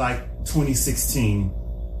 don't be like 2016.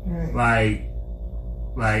 Right.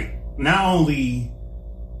 Like not only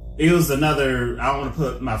it was another, I don't want to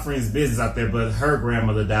put my friend's business out there, but her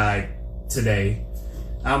grandmother died today.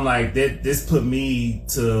 I'm like, this put me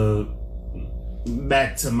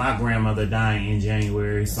back to my grandmother dying in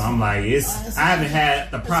January. So I'm like, I haven't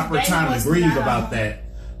had the proper time to grieve about that.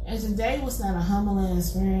 And today was not a humbling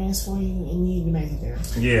experience for you, and you need to make it there.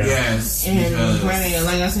 Yeah. Yes. And granted,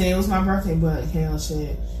 like I said, it was my birthday, but Kale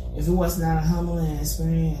said, if it was not a humbling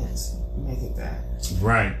experience, make it there.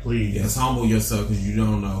 Right, please. Yes, humble yourself because you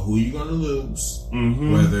don't know who you're going to lose.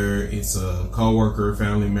 Whether it's a coworker,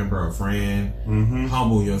 family member, or friend.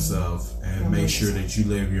 Humble yourself and make sure that you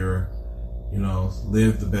live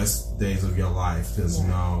the best days of your life because you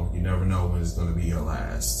never know when it's going to be your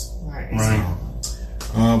last. Right.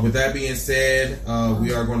 With that being said,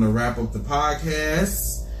 we are going to wrap up the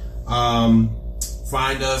podcast.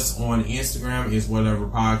 Find us on Instagram. It's whatever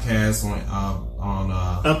podcast on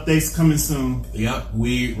updates coming soon. Yep.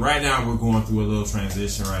 Right now we're going through a little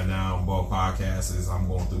transition right now on both podcasts. As I'm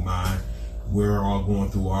going through mine. We're all going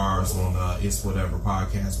through ours on It's Whatever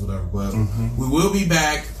podcast, whatever. But we will be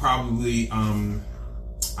back probably. I'm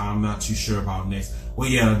not too sure about next. Well,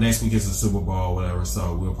 yeah, next week is the Super Bowl, whatever.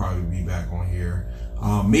 So we'll probably be back on here.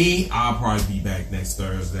 I'll probably be back next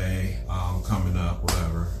Thursday, coming up,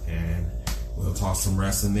 whatever, and we'll talk some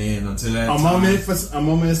wrestling then. Until that time, a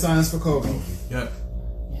moment of silence for Kobe. Yep.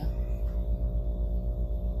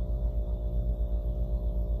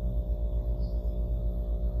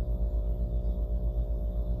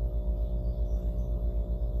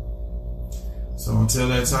 So until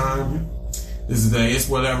that time, this is the It's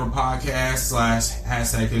Whatever podcast /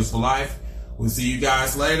 hashtag It's for Life. We'll see you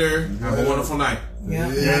guys later. Have a wonderful night. Yeah,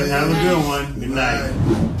 have a good one. Good night.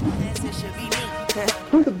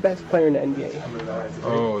 Who's the best player in the NBA?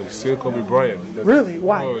 Oh, it's still Kobe Bryant. Really?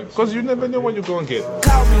 Why? Because you never know what you're going to get.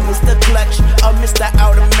 Call me Mr. Clutch or Mr.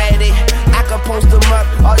 Automatic. I can post them up,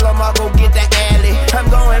 all of them, I'll go get the alley. I'm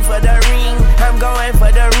going for the ring,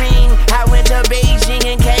 I went to Beijing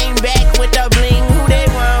and came